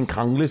just. I was being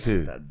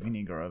kanglifu. That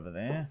vinegar over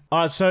there. All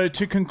right, so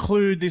to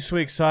conclude this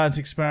week's science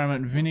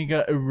experiment,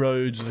 vinegar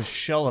erodes the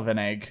shell of an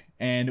egg,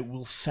 and it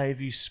will save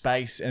you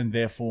space and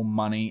therefore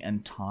money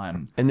and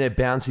time. And they're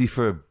bouncy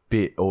for a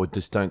bit, or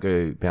just don't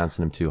go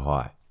bouncing them too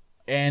high.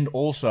 And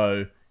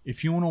also,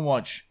 if you want to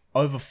watch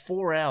over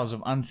 4 hours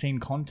of unseen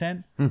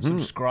content,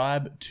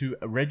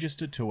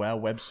 register to our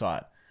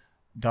website,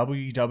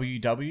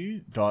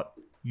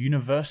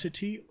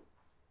 www.universityofmarchel,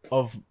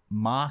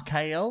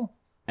 MARCHEAL?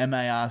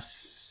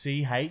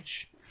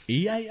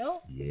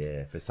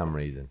 Yeah, for some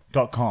reason.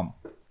 .com.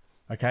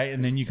 Okay,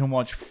 and then you can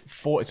watch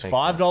it's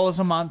 $5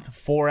 a month,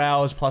 4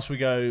 hours, plus we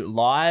go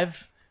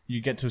live. You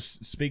get to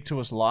speak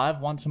to us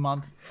live once a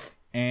month.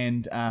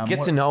 And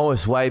get to know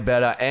us way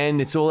better,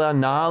 and it's all our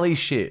gnarly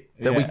shit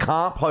that we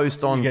can't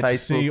post on Facebook. You get to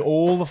see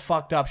all the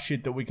fucked up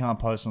shit that we can't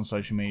post on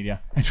social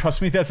media, and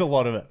trust me, there's a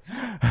lot of it,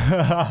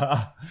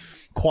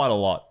 quite a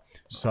lot.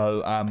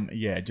 So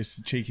just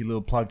a cheeky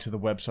little plug to the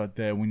website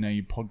there. We know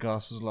you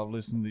podcasters love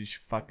listening to this.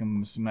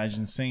 Fucking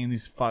imagine seeing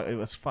this. It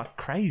was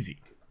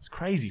crazy. It's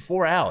crazy.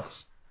 4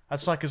 hours.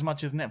 That's like as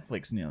much as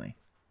Netflix nearly.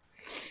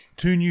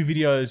 2 new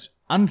videos,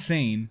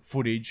 unseen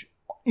footage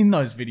in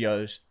those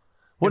videos.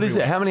 What is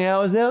it? How many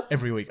hours now?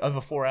 Every week. Over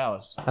 4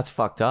 hours. That's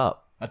fucked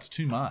up. That's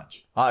too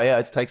much. Oh, yeah.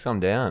 Let's take some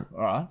down.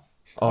 All right.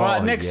 All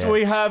right. Next,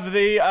 we have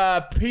the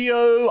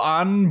PO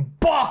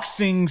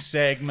unboxing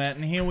segment.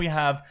 And here we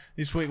have,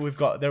 this week we've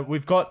got,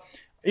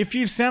 if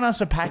you've sent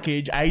us a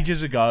package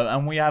ages ago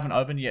and we haven't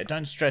opened it yet,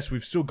 don't stress.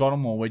 We've still got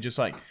them all. We're just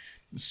like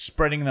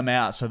spreading them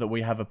out so that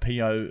we have a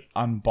PO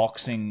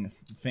unboxing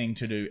thing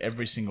to do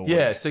every single week.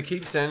 Yeah. So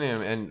keep sending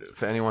them. And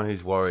for anyone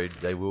who's worried,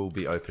 they will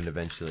be opened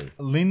eventually.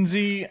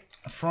 Lindsay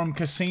from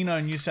Casino,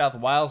 New South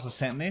Wales has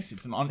sent this.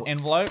 It's an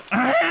envelope.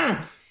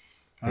 I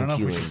don't know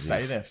if we should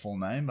say their full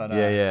name, but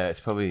yeah, it's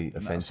probably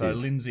offensive. So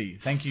Lindsay,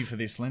 thank you for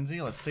this,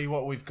 Lindsay. Let's see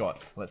what we've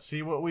got.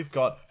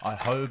 I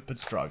hope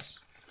it's drugs.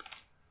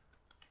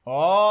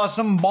 Oh,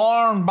 some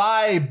barn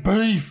by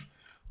beef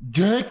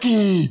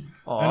jerky.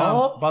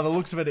 And, by the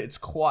looks of it, it's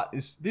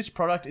this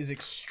product is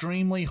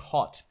extremely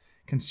hot.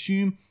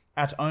 Consume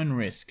at own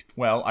risk.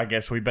 Well, I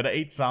guess we better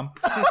eat some.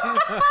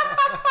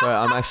 So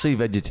I'm actually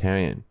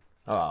vegetarian.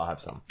 Oh, I'll have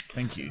some.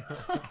 Thank you.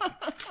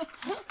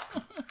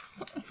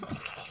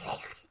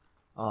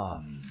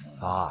 Oh,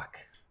 fuck.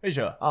 Are you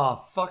sure? Oh,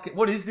 fuck it.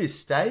 What is this,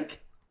 steak?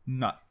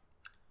 No.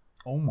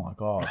 Oh, my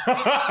God.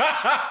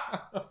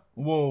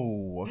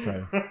 Whoa,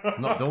 okay.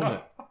 I'm not doing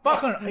it.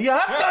 Fucking, you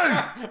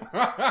have to!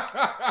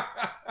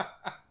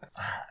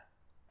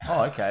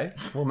 Oh, okay.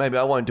 Well, maybe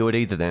I won't do it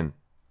either then.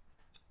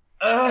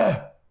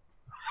 That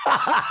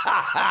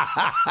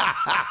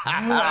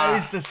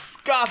is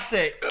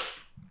disgusting.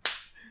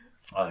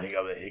 I think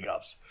I'm the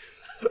hiccups.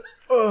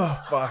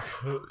 Oh, fuck.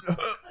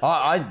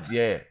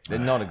 Yeah, they're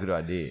not a good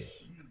idea.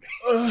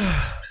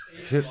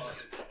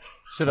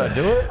 Should I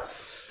do it?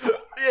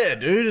 Yeah,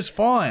 dude, it's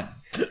fine.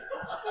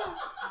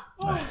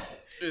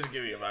 Just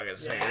give me a fucking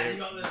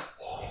second.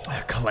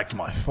 I collect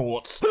my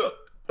thoughts.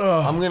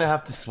 I'm going to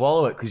have to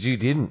swallow it because you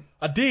didn't.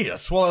 I did. I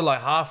swallowed like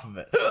half of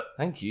it.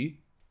 Thank you.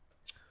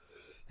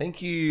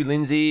 Thank you,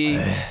 Lindsay.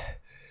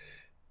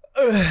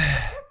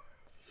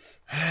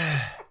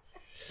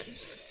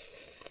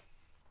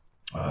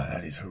 Oh,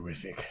 that is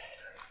horrific.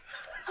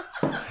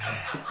 What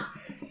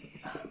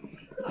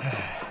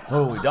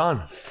have we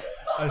done?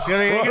 Let's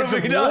get What have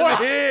some we done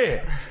water.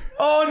 here?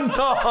 Oh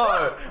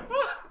no!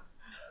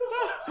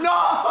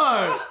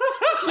 No!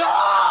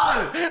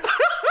 No!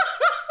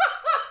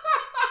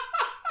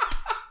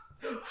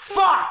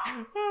 Fuck!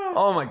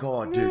 Oh my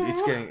god, dude!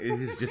 This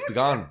has just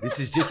begun. Is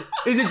it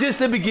just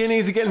the beginning?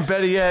 Is it getting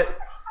better yet?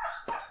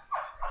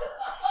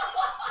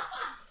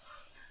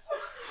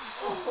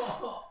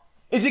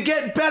 Is it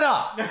getting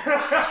better?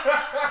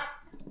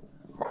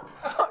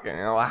 Fucking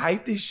hell, I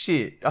hate this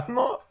shit. I'm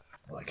not.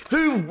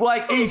 Who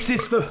eats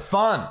this for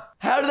fun?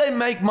 How do they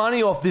make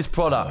money off this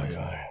product?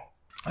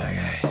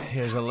 Okay,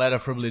 here's a letter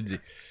from Lindsay.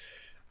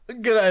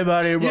 G'day,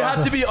 buddy. You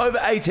have to be over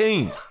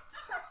 18.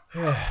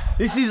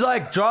 This is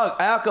like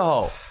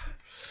alcohol.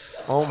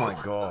 Oh my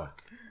god.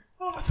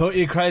 I thought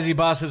you crazy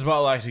bastards might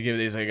like to give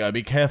this a go.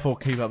 Be careful,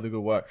 keep up the good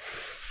work.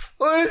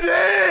 What is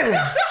it?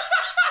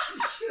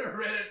 You should have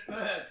read it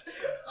first.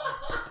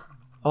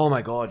 Oh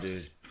my god,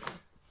 dude.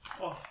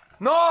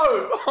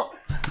 No!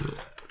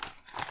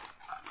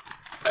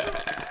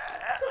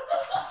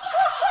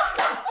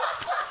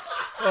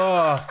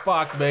 Oh,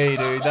 fuck me,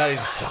 dude. That is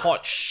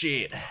hot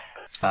shit.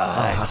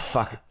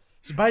 Fuck.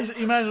 So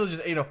basically, you may as well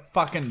just eat a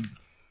fucking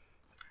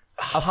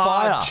A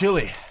fire.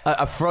 chili.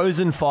 A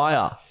frozen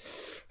fire.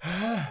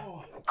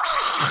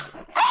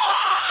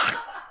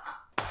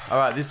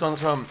 Alright, this one's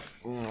from...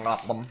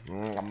 Oh,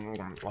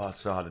 it's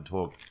so hard to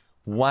talk.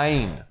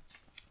 Wayne.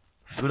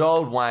 Good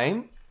old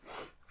Wayne.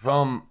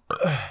 From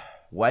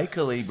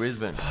Wakerley,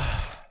 Brisbane.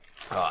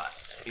 Right.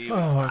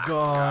 Oh my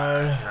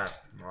god.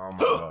 Oh my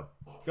god.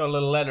 Got a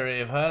little letter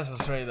here first.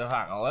 Let's read the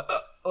fucking letter.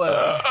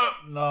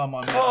 No,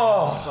 my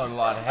mouth is so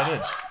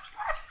lightheaded.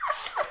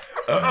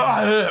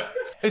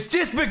 It's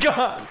just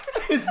begun.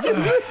 It's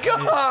just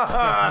begun.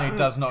 Definitely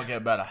does not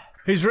get better.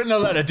 He's written a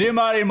letter. Dear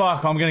Marty and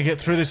Michael, I'm going to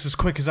get through this as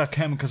quick as I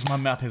can because my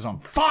mouth is on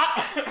fire.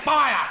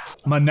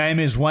 My name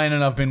is Wayne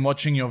and I've been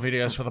watching your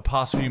videos for the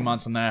past few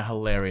months and they are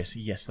hilarious.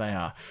 Yes, they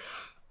are.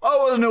 I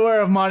wasn't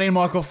aware of Marty and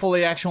Michael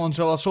Fully Actual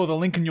until I saw the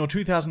link in your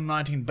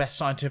 2019 Best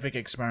Scientific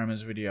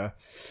Experiments video.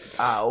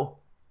 Ow.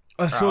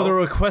 I saw the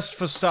request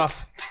for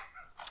stuff,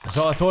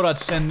 so I thought I'd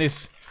send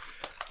this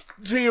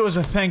to you as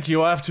a thank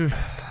you. I have to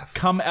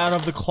come out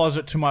of the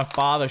closet to my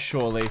father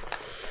shortly,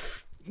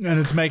 and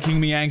it's making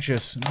me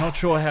anxious. Not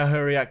sure how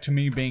he'll react to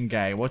me being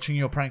gay. Watching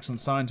your pranks and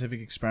scientific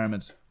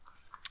experiments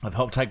have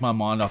helped take my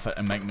mind off it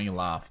and make me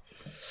laugh.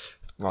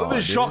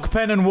 The shock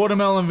pen and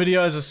watermelon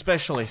videos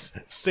especially.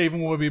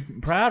 Stephen will be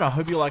proud. I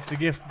hope you like the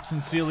gift.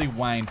 Sincerely,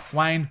 Wayne.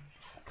 Wayne,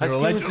 Let's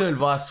give him some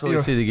advice before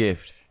we see the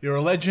gift. you're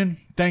a legend.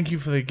 Thank you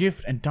for the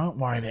gift, and don't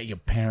worry about your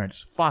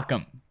parents. Fuck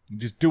them.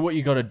 Just do what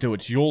you got to do.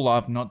 It's your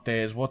life, not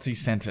theirs. What's he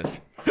sent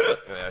us? Yeah,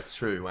 that's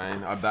true,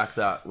 Wayne. I back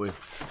that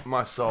with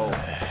my soul.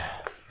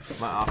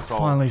 My arsehole.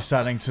 Finally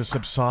starting to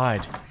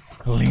subside.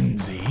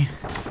 Lindsay.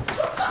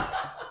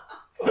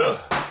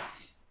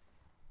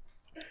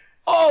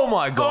 Oh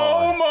my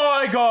god. Oh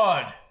my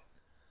god!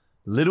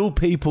 Little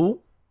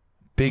people,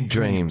 big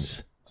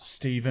dreams.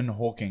 Stephen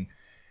Hawking.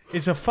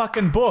 It's a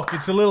fucking book.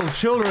 It's a little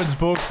children's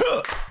book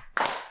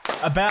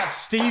about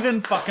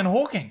Stephen fucking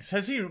Hawking.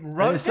 Says he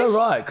wrote It's this? so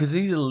right, because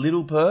he's a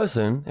little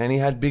person and he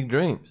had big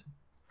dreams.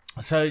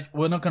 So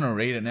we're not going to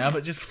read it now,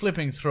 but just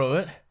flipping through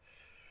it.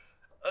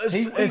 He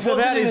It's wasn't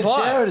about in his a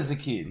chair life. as a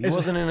kid. He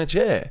wasn't in a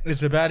chair.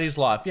 It's about his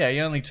life. Yeah, he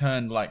only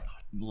turned like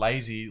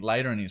lazy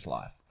later in his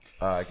life.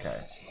 Oh, okay.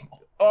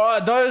 All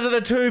right, those are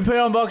the two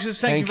peon boxes.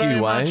 Thank you very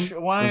Wayne. much,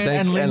 Wayne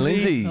And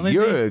Lindsay,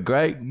 you're a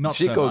great Not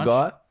so chico much.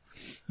 guy.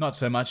 Not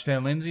so much there,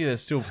 Lindsay.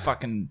 There's still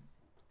fucking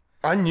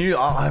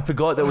I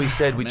forgot that we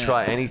said we'd Man.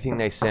 try anything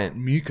they sent.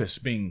 mucus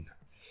being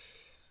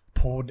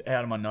poured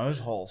out of my nose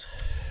holes.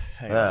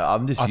 Hey,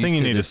 I'm just I think used you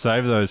to need to this.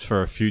 save those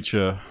for a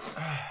future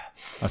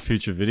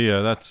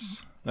video.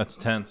 That's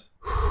tense.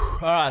 all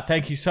right,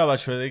 thank you so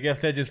much for the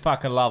gift. They're just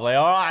fucking lovely.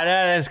 All right,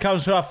 now this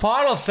comes to our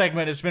final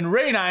segment. It's been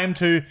renamed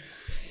to...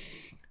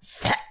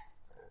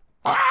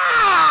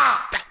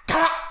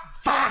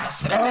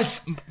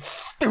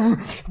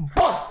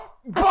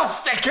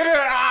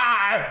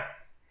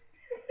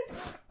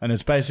 And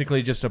it's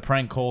basically just a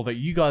prank call that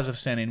you guys have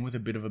sent in with a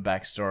bit of a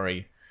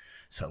backstory.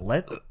 So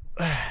let...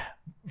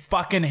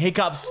 fucking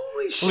hiccups,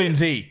 shit.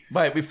 Lindsay.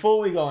 Wait, before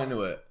we go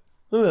into it,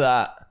 look at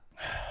that.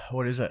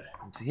 What is it?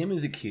 It's him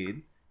as a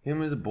kid,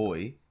 him as a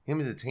boy, him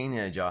as a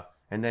teenager,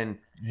 and then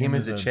him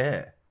as a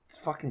chair. It's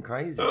fucking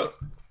crazy.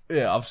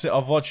 Yeah,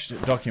 I've watched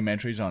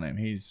documentaries on him.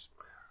 He's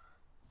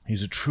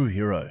a true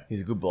hero.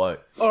 He's a good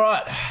bloke. All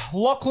right,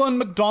 Lachlan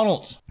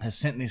McDonald has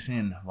sent this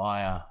in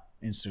via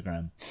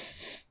Instagram.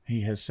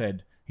 He has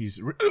said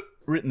he's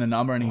written the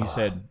number and he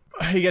said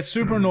he gets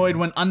super annoyed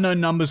when unknown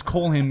numbers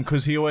call him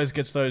because he always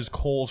gets those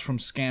calls from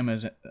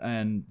scammers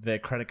and their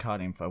credit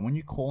card info. When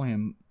you call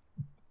him,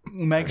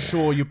 make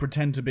sure you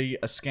pretend to be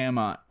a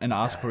scammer and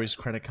ask for his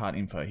credit card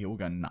info. He will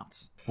go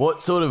nuts.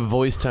 What sort of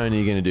voice tone are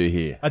you going to do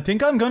here? I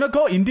think I'm gonna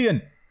go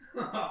Indian.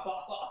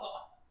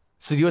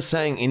 So you're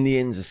saying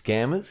Indians are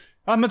scammers?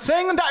 I'm not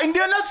saying that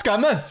Indian are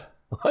scammers.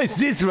 Is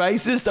this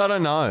racist? I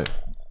don't know.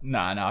 No,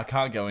 I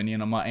can't go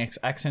Indian. My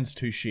accent's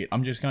too shit.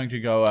 I'm just going to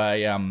go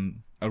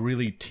a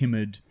really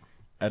timid.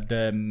 I'm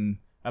going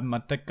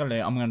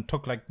to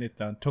talk like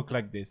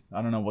this.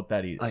 I don't know what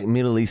that is. Like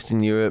Middle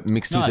Eastern Europe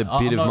mixed with a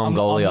bit of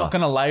Mongolia. I'm not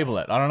going to label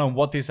it. I don't know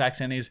what this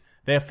accent is.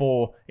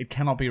 Therefore, it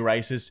cannot be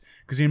racist.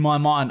 Because in my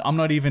mind, I'm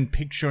not even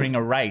picturing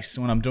a race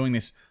when I'm doing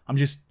this. I'm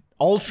just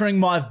altering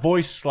my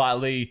voice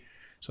slightly.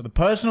 So the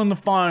person on the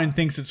phone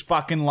thinks it's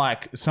fucking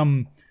like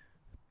some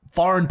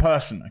foreign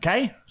person,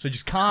 okay? So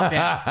just calm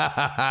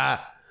down.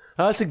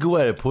 That's a good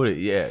way to put it,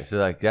 yeah. So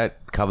like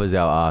that covers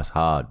our ass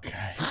hard.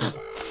 Okay.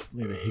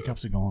 Leave the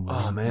hiccups are gone.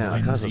 Oh man,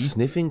 I can't stop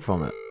sniffing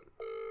from it.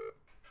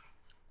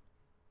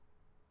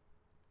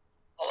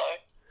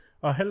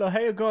 Hello. Hello, how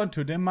you going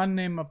today? My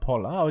name is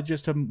Paula. I was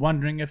just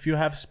wondering if you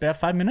have spare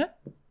 5 minutes?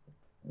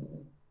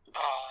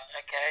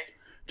 Okay.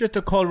 Just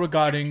a call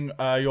regarding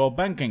your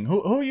banking.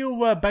 Who are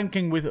you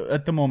banking with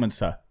at the moment,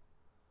 sir?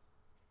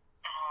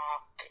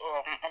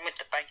 I'm with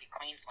the Bank of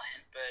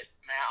Queensland, but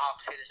may I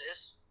ask who this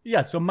is?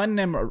 Yeah, so my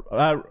name is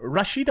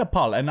Rashida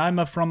Paul, and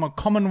I'm from a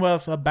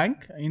Commonwealth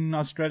Bank in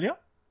Australia.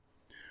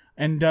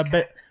 And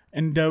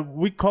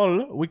we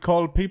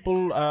call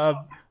people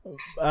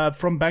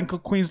from Bank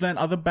of Queensland,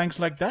 other banks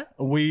like that.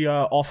 We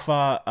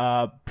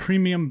offer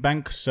premium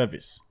bank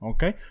service,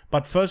 okay?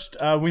 But first,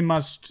 we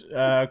must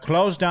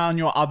close down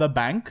your other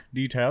bank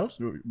details,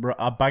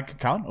 a bank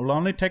account. It will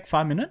only take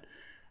 5 minutes.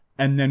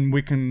 And then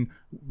we can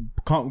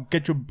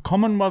get your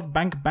Commonwealth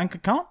bank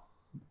account.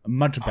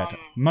 Much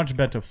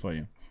better for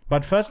you.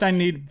 But first I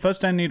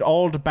need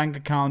all the bank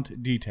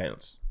account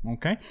details.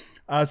 Okay.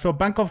 So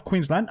Bank of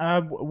Queensland.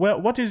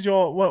 What is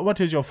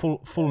your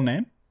full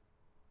name?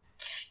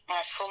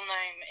 My full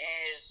name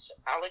is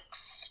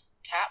Alex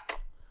Tapp.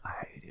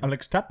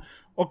 Alex Tapp.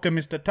 Okay,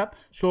 Mr. Tapp.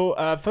 So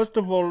first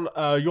of all,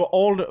 your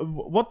old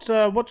what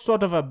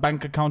sort of a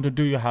bank account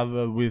do you have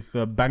with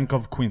Bank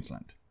of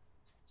Queensland?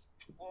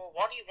 Well,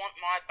 what do you want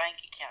my bank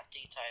account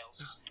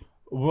details?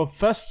 Well,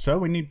 first, sir,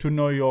 we need to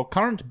know your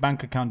current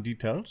bank account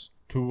details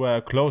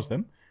to close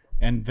them,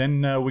 and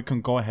then we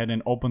can go ahead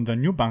and open the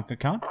new bank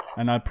account.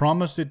 And I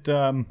promise it's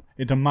a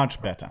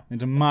much better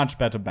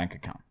bank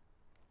account.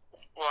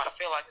 Well, I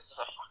feel like this is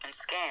a fucking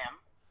scam.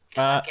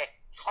 'Cause I get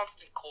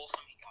constant calls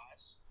from you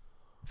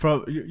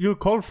guys. You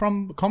called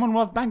from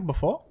Commonwealth Bank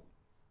before?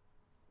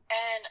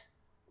 And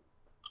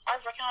I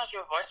recognize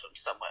your voice from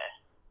somewhere.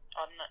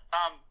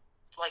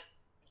 Like,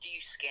 do you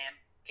scam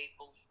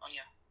people on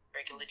your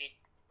regular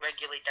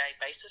day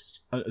basis?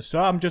 Sir,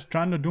 I'm just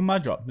trying to do my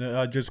job.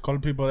 I just call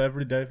people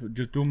every day,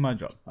 just do my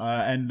job. Oh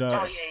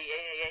yeah,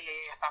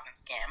 fucking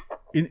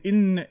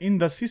scam. In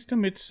the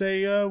system, it's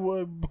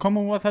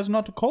Commonwealth has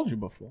not called you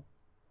before.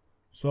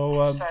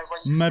 So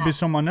maybe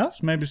someone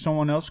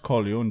else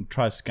call you and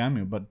try to scam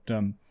you. But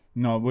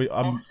no, Well,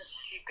 this is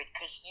stupid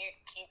because you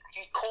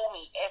call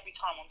me every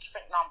time on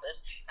different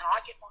numbers, and I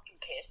get fucking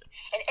pissed.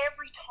 And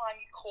every time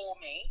you call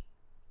me,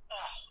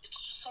 it's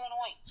just so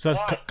annoying. So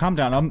calm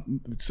down.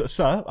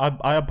 Sir,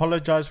 I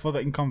apologize for the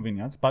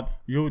inconvenience, but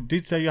you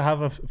did say you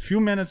have a few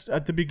minutes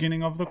at the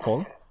beginning of the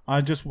call. I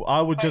would just. Wait,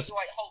 hold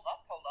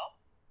up.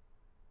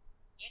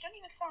 You don't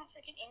even sound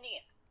freaking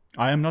Indian.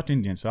 I am not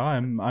Indian, sir.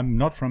 I'm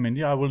not from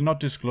India. I will not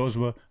disclose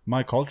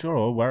my culture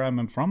or where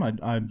I'm from. I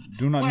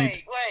do not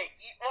need.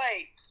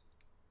 Wait.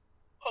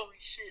 Holy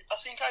shit! I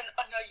think I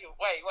know you.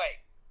 Wait,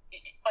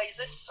 is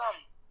this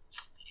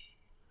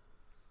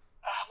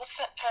what's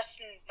that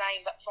person's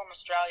name that's from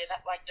Australia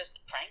that like does the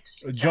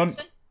pranks?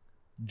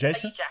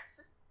 Jason?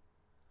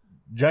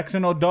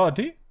 Jackson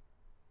O'Doherty?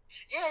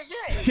 Yeah.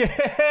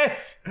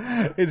 Yes!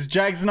 It's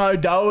Jackson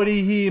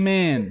O'Doherty here,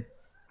 man.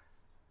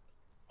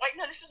 Wait,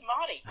 no, this is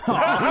Marty.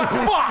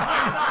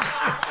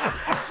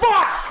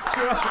 Fuck!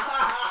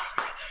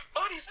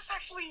 Marty, is this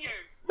actually you?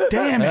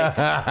 Damn it!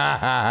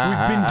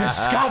 We've been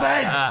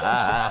discovered!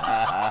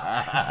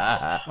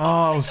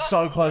 Oh, I was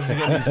so close to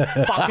getting these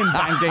fucking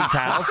bank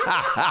details.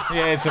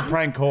 Yeah, it's a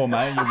prank call,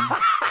 mate.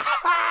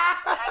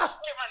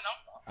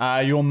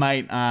 Your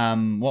mate,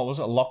 what was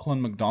it?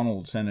 Lachlan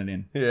McDonald sent it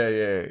in.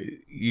 Yeah.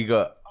 You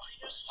got. Oh,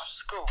 he goes to my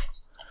school.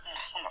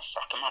 I'm gonna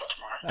fuck him up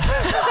tomorrow.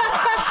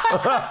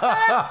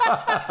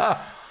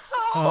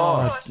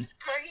 Oh, this is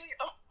crazy.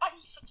 I'm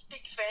such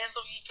big fans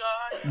of you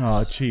guys.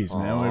 Oh, jeez,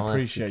 man. We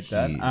appreciate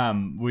that.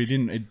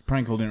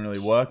 Prank call didn't really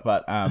work,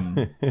 but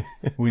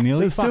we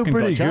nearly It's still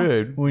pretty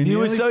gotcha. good. You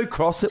were so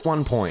cross at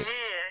one point.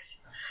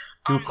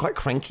 Yeah. You were quite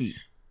cranky.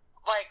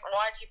 Like,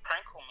 why'd you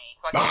prank call me?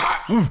 Like,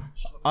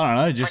 I don't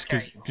know, just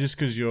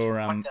because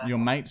your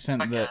mate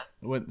sent the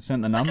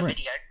number. like a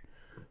video.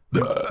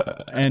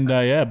 And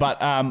yeah,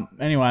 but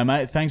anyway,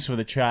 mate, thanks for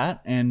the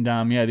chat, and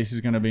yeah, this is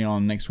going to be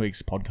on next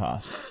week's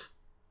podcast.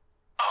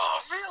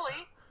 Oh,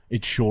 really?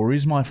 It sure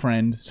is, my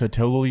friend. So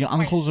tell all your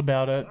uncles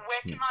about it.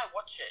 Where can I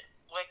watch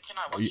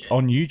it?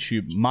 On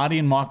YouTube, Marty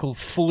and Michael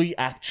Fully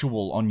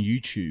Actual on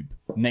YouTube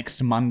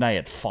next Monday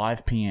at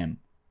 5 p.m.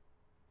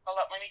 Hold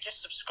up, let me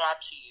just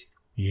subscribe to you.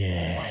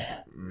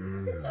 Yeah.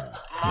 Marty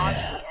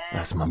and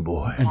That's my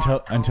boy.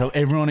 And tell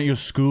everyone at your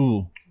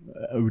school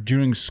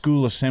during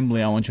school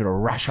assembly, I want you to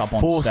rush up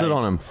on Force stage. it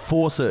on him.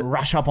 Force it.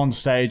 Rush up on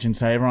stage and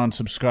say, everyone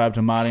subscribe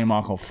to Marty and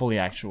Michael Fully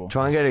Actual.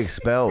 Try and get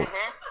expelled.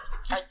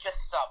 I just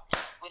subbed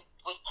with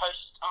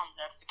post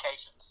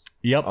notifications.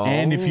 Yep,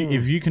 and if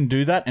Oh. you can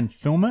do that and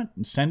film it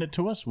and send it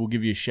to us, we'll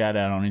give you a shout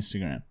out on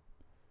Instagram.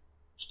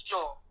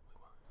 Sure,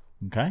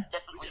 Okay?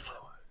 definitely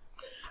will.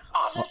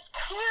 Oh, that's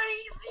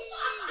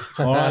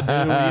crazy. All right,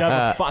 dude. You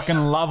have a fucking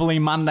lovely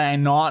Monday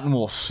night, and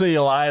we'll see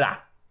you later.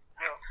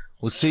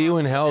 We'll see you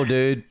in hell,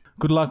 dude.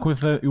 Good luck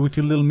with your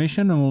little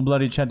mission, and we'll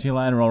bloody chat to you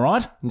later, all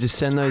right? And just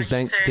send those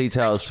bank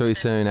details through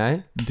soon,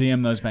 eh?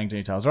 DM those bank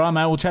details. All right,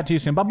 mate, we'll chat to you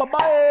soon.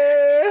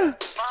 Bye-bye-bye.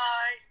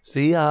 Bye.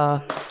 See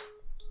ya.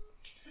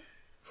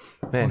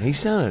 Man, he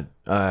sounded...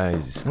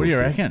 he's What do you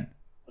reckon?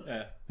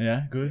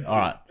 Yeah, good.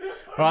 All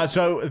right.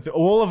 So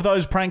all of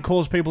those prank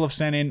calls people have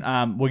sent in,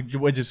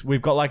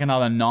 we've got like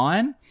another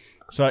 9.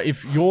 So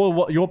if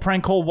your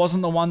prank call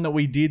wasn't the one that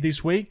we did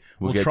this week,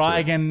 we'll get try to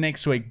it. again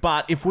next week.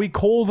 But if we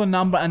call the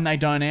number and they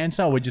don't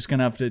answer, we're just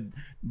gonna have to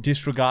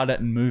disregard it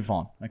and move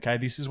on. Okay,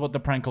 this is what the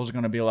prank calls are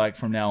gonna be like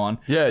from now on.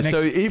 Yeah, Next- so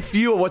if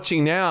you're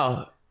watching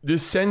now,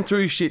 just send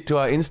through shit to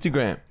our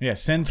Instagram. yeah,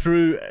 send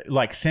through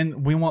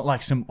we want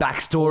like some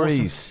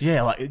Backstories. awesome-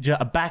 yeah, like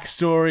a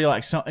backstory,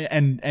 like some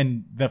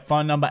and the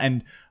phone number,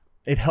 and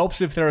it helps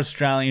if they're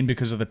Australian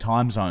because of the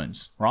time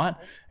zones, right?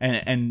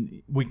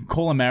 And we can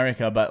call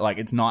America, but like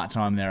it's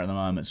nighttime there at the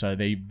moment, so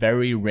they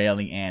very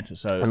rarely answer.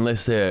 So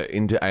Unless they're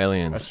into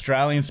aliens.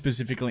 Australian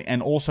specifically,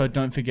 and also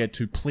don't forget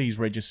to please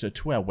register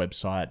to our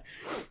website.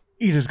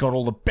 It has got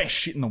all the best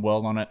shit in the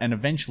world on it, and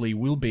eventually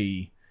will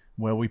be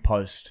where we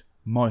post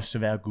most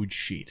of our good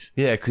shit.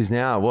 Yeah, because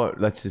now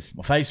what? Let's just...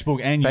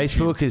 Facebook and YouTube.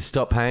 Facebook has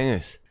stopped paying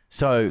us.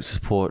 So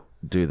support,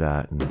 do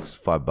that, and it's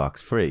 $5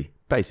 free.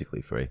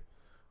 Basically free.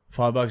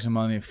 $5 a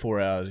month,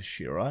 4 hours of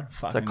shit, right?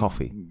 It's like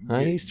coffee.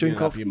 Hey, he's drinking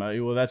coffee.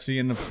 Well, that's the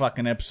end of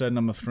fucking episode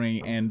number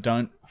 3, and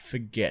don't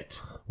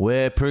forget.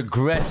 We're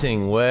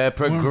progressing. We're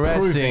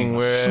progressing.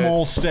 We're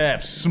small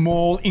steps,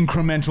 small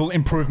incremental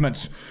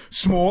improvements,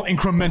 small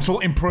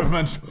incremental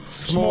improvements,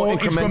 small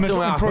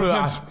incremental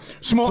improvements,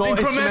 small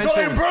incremental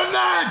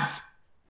improvements.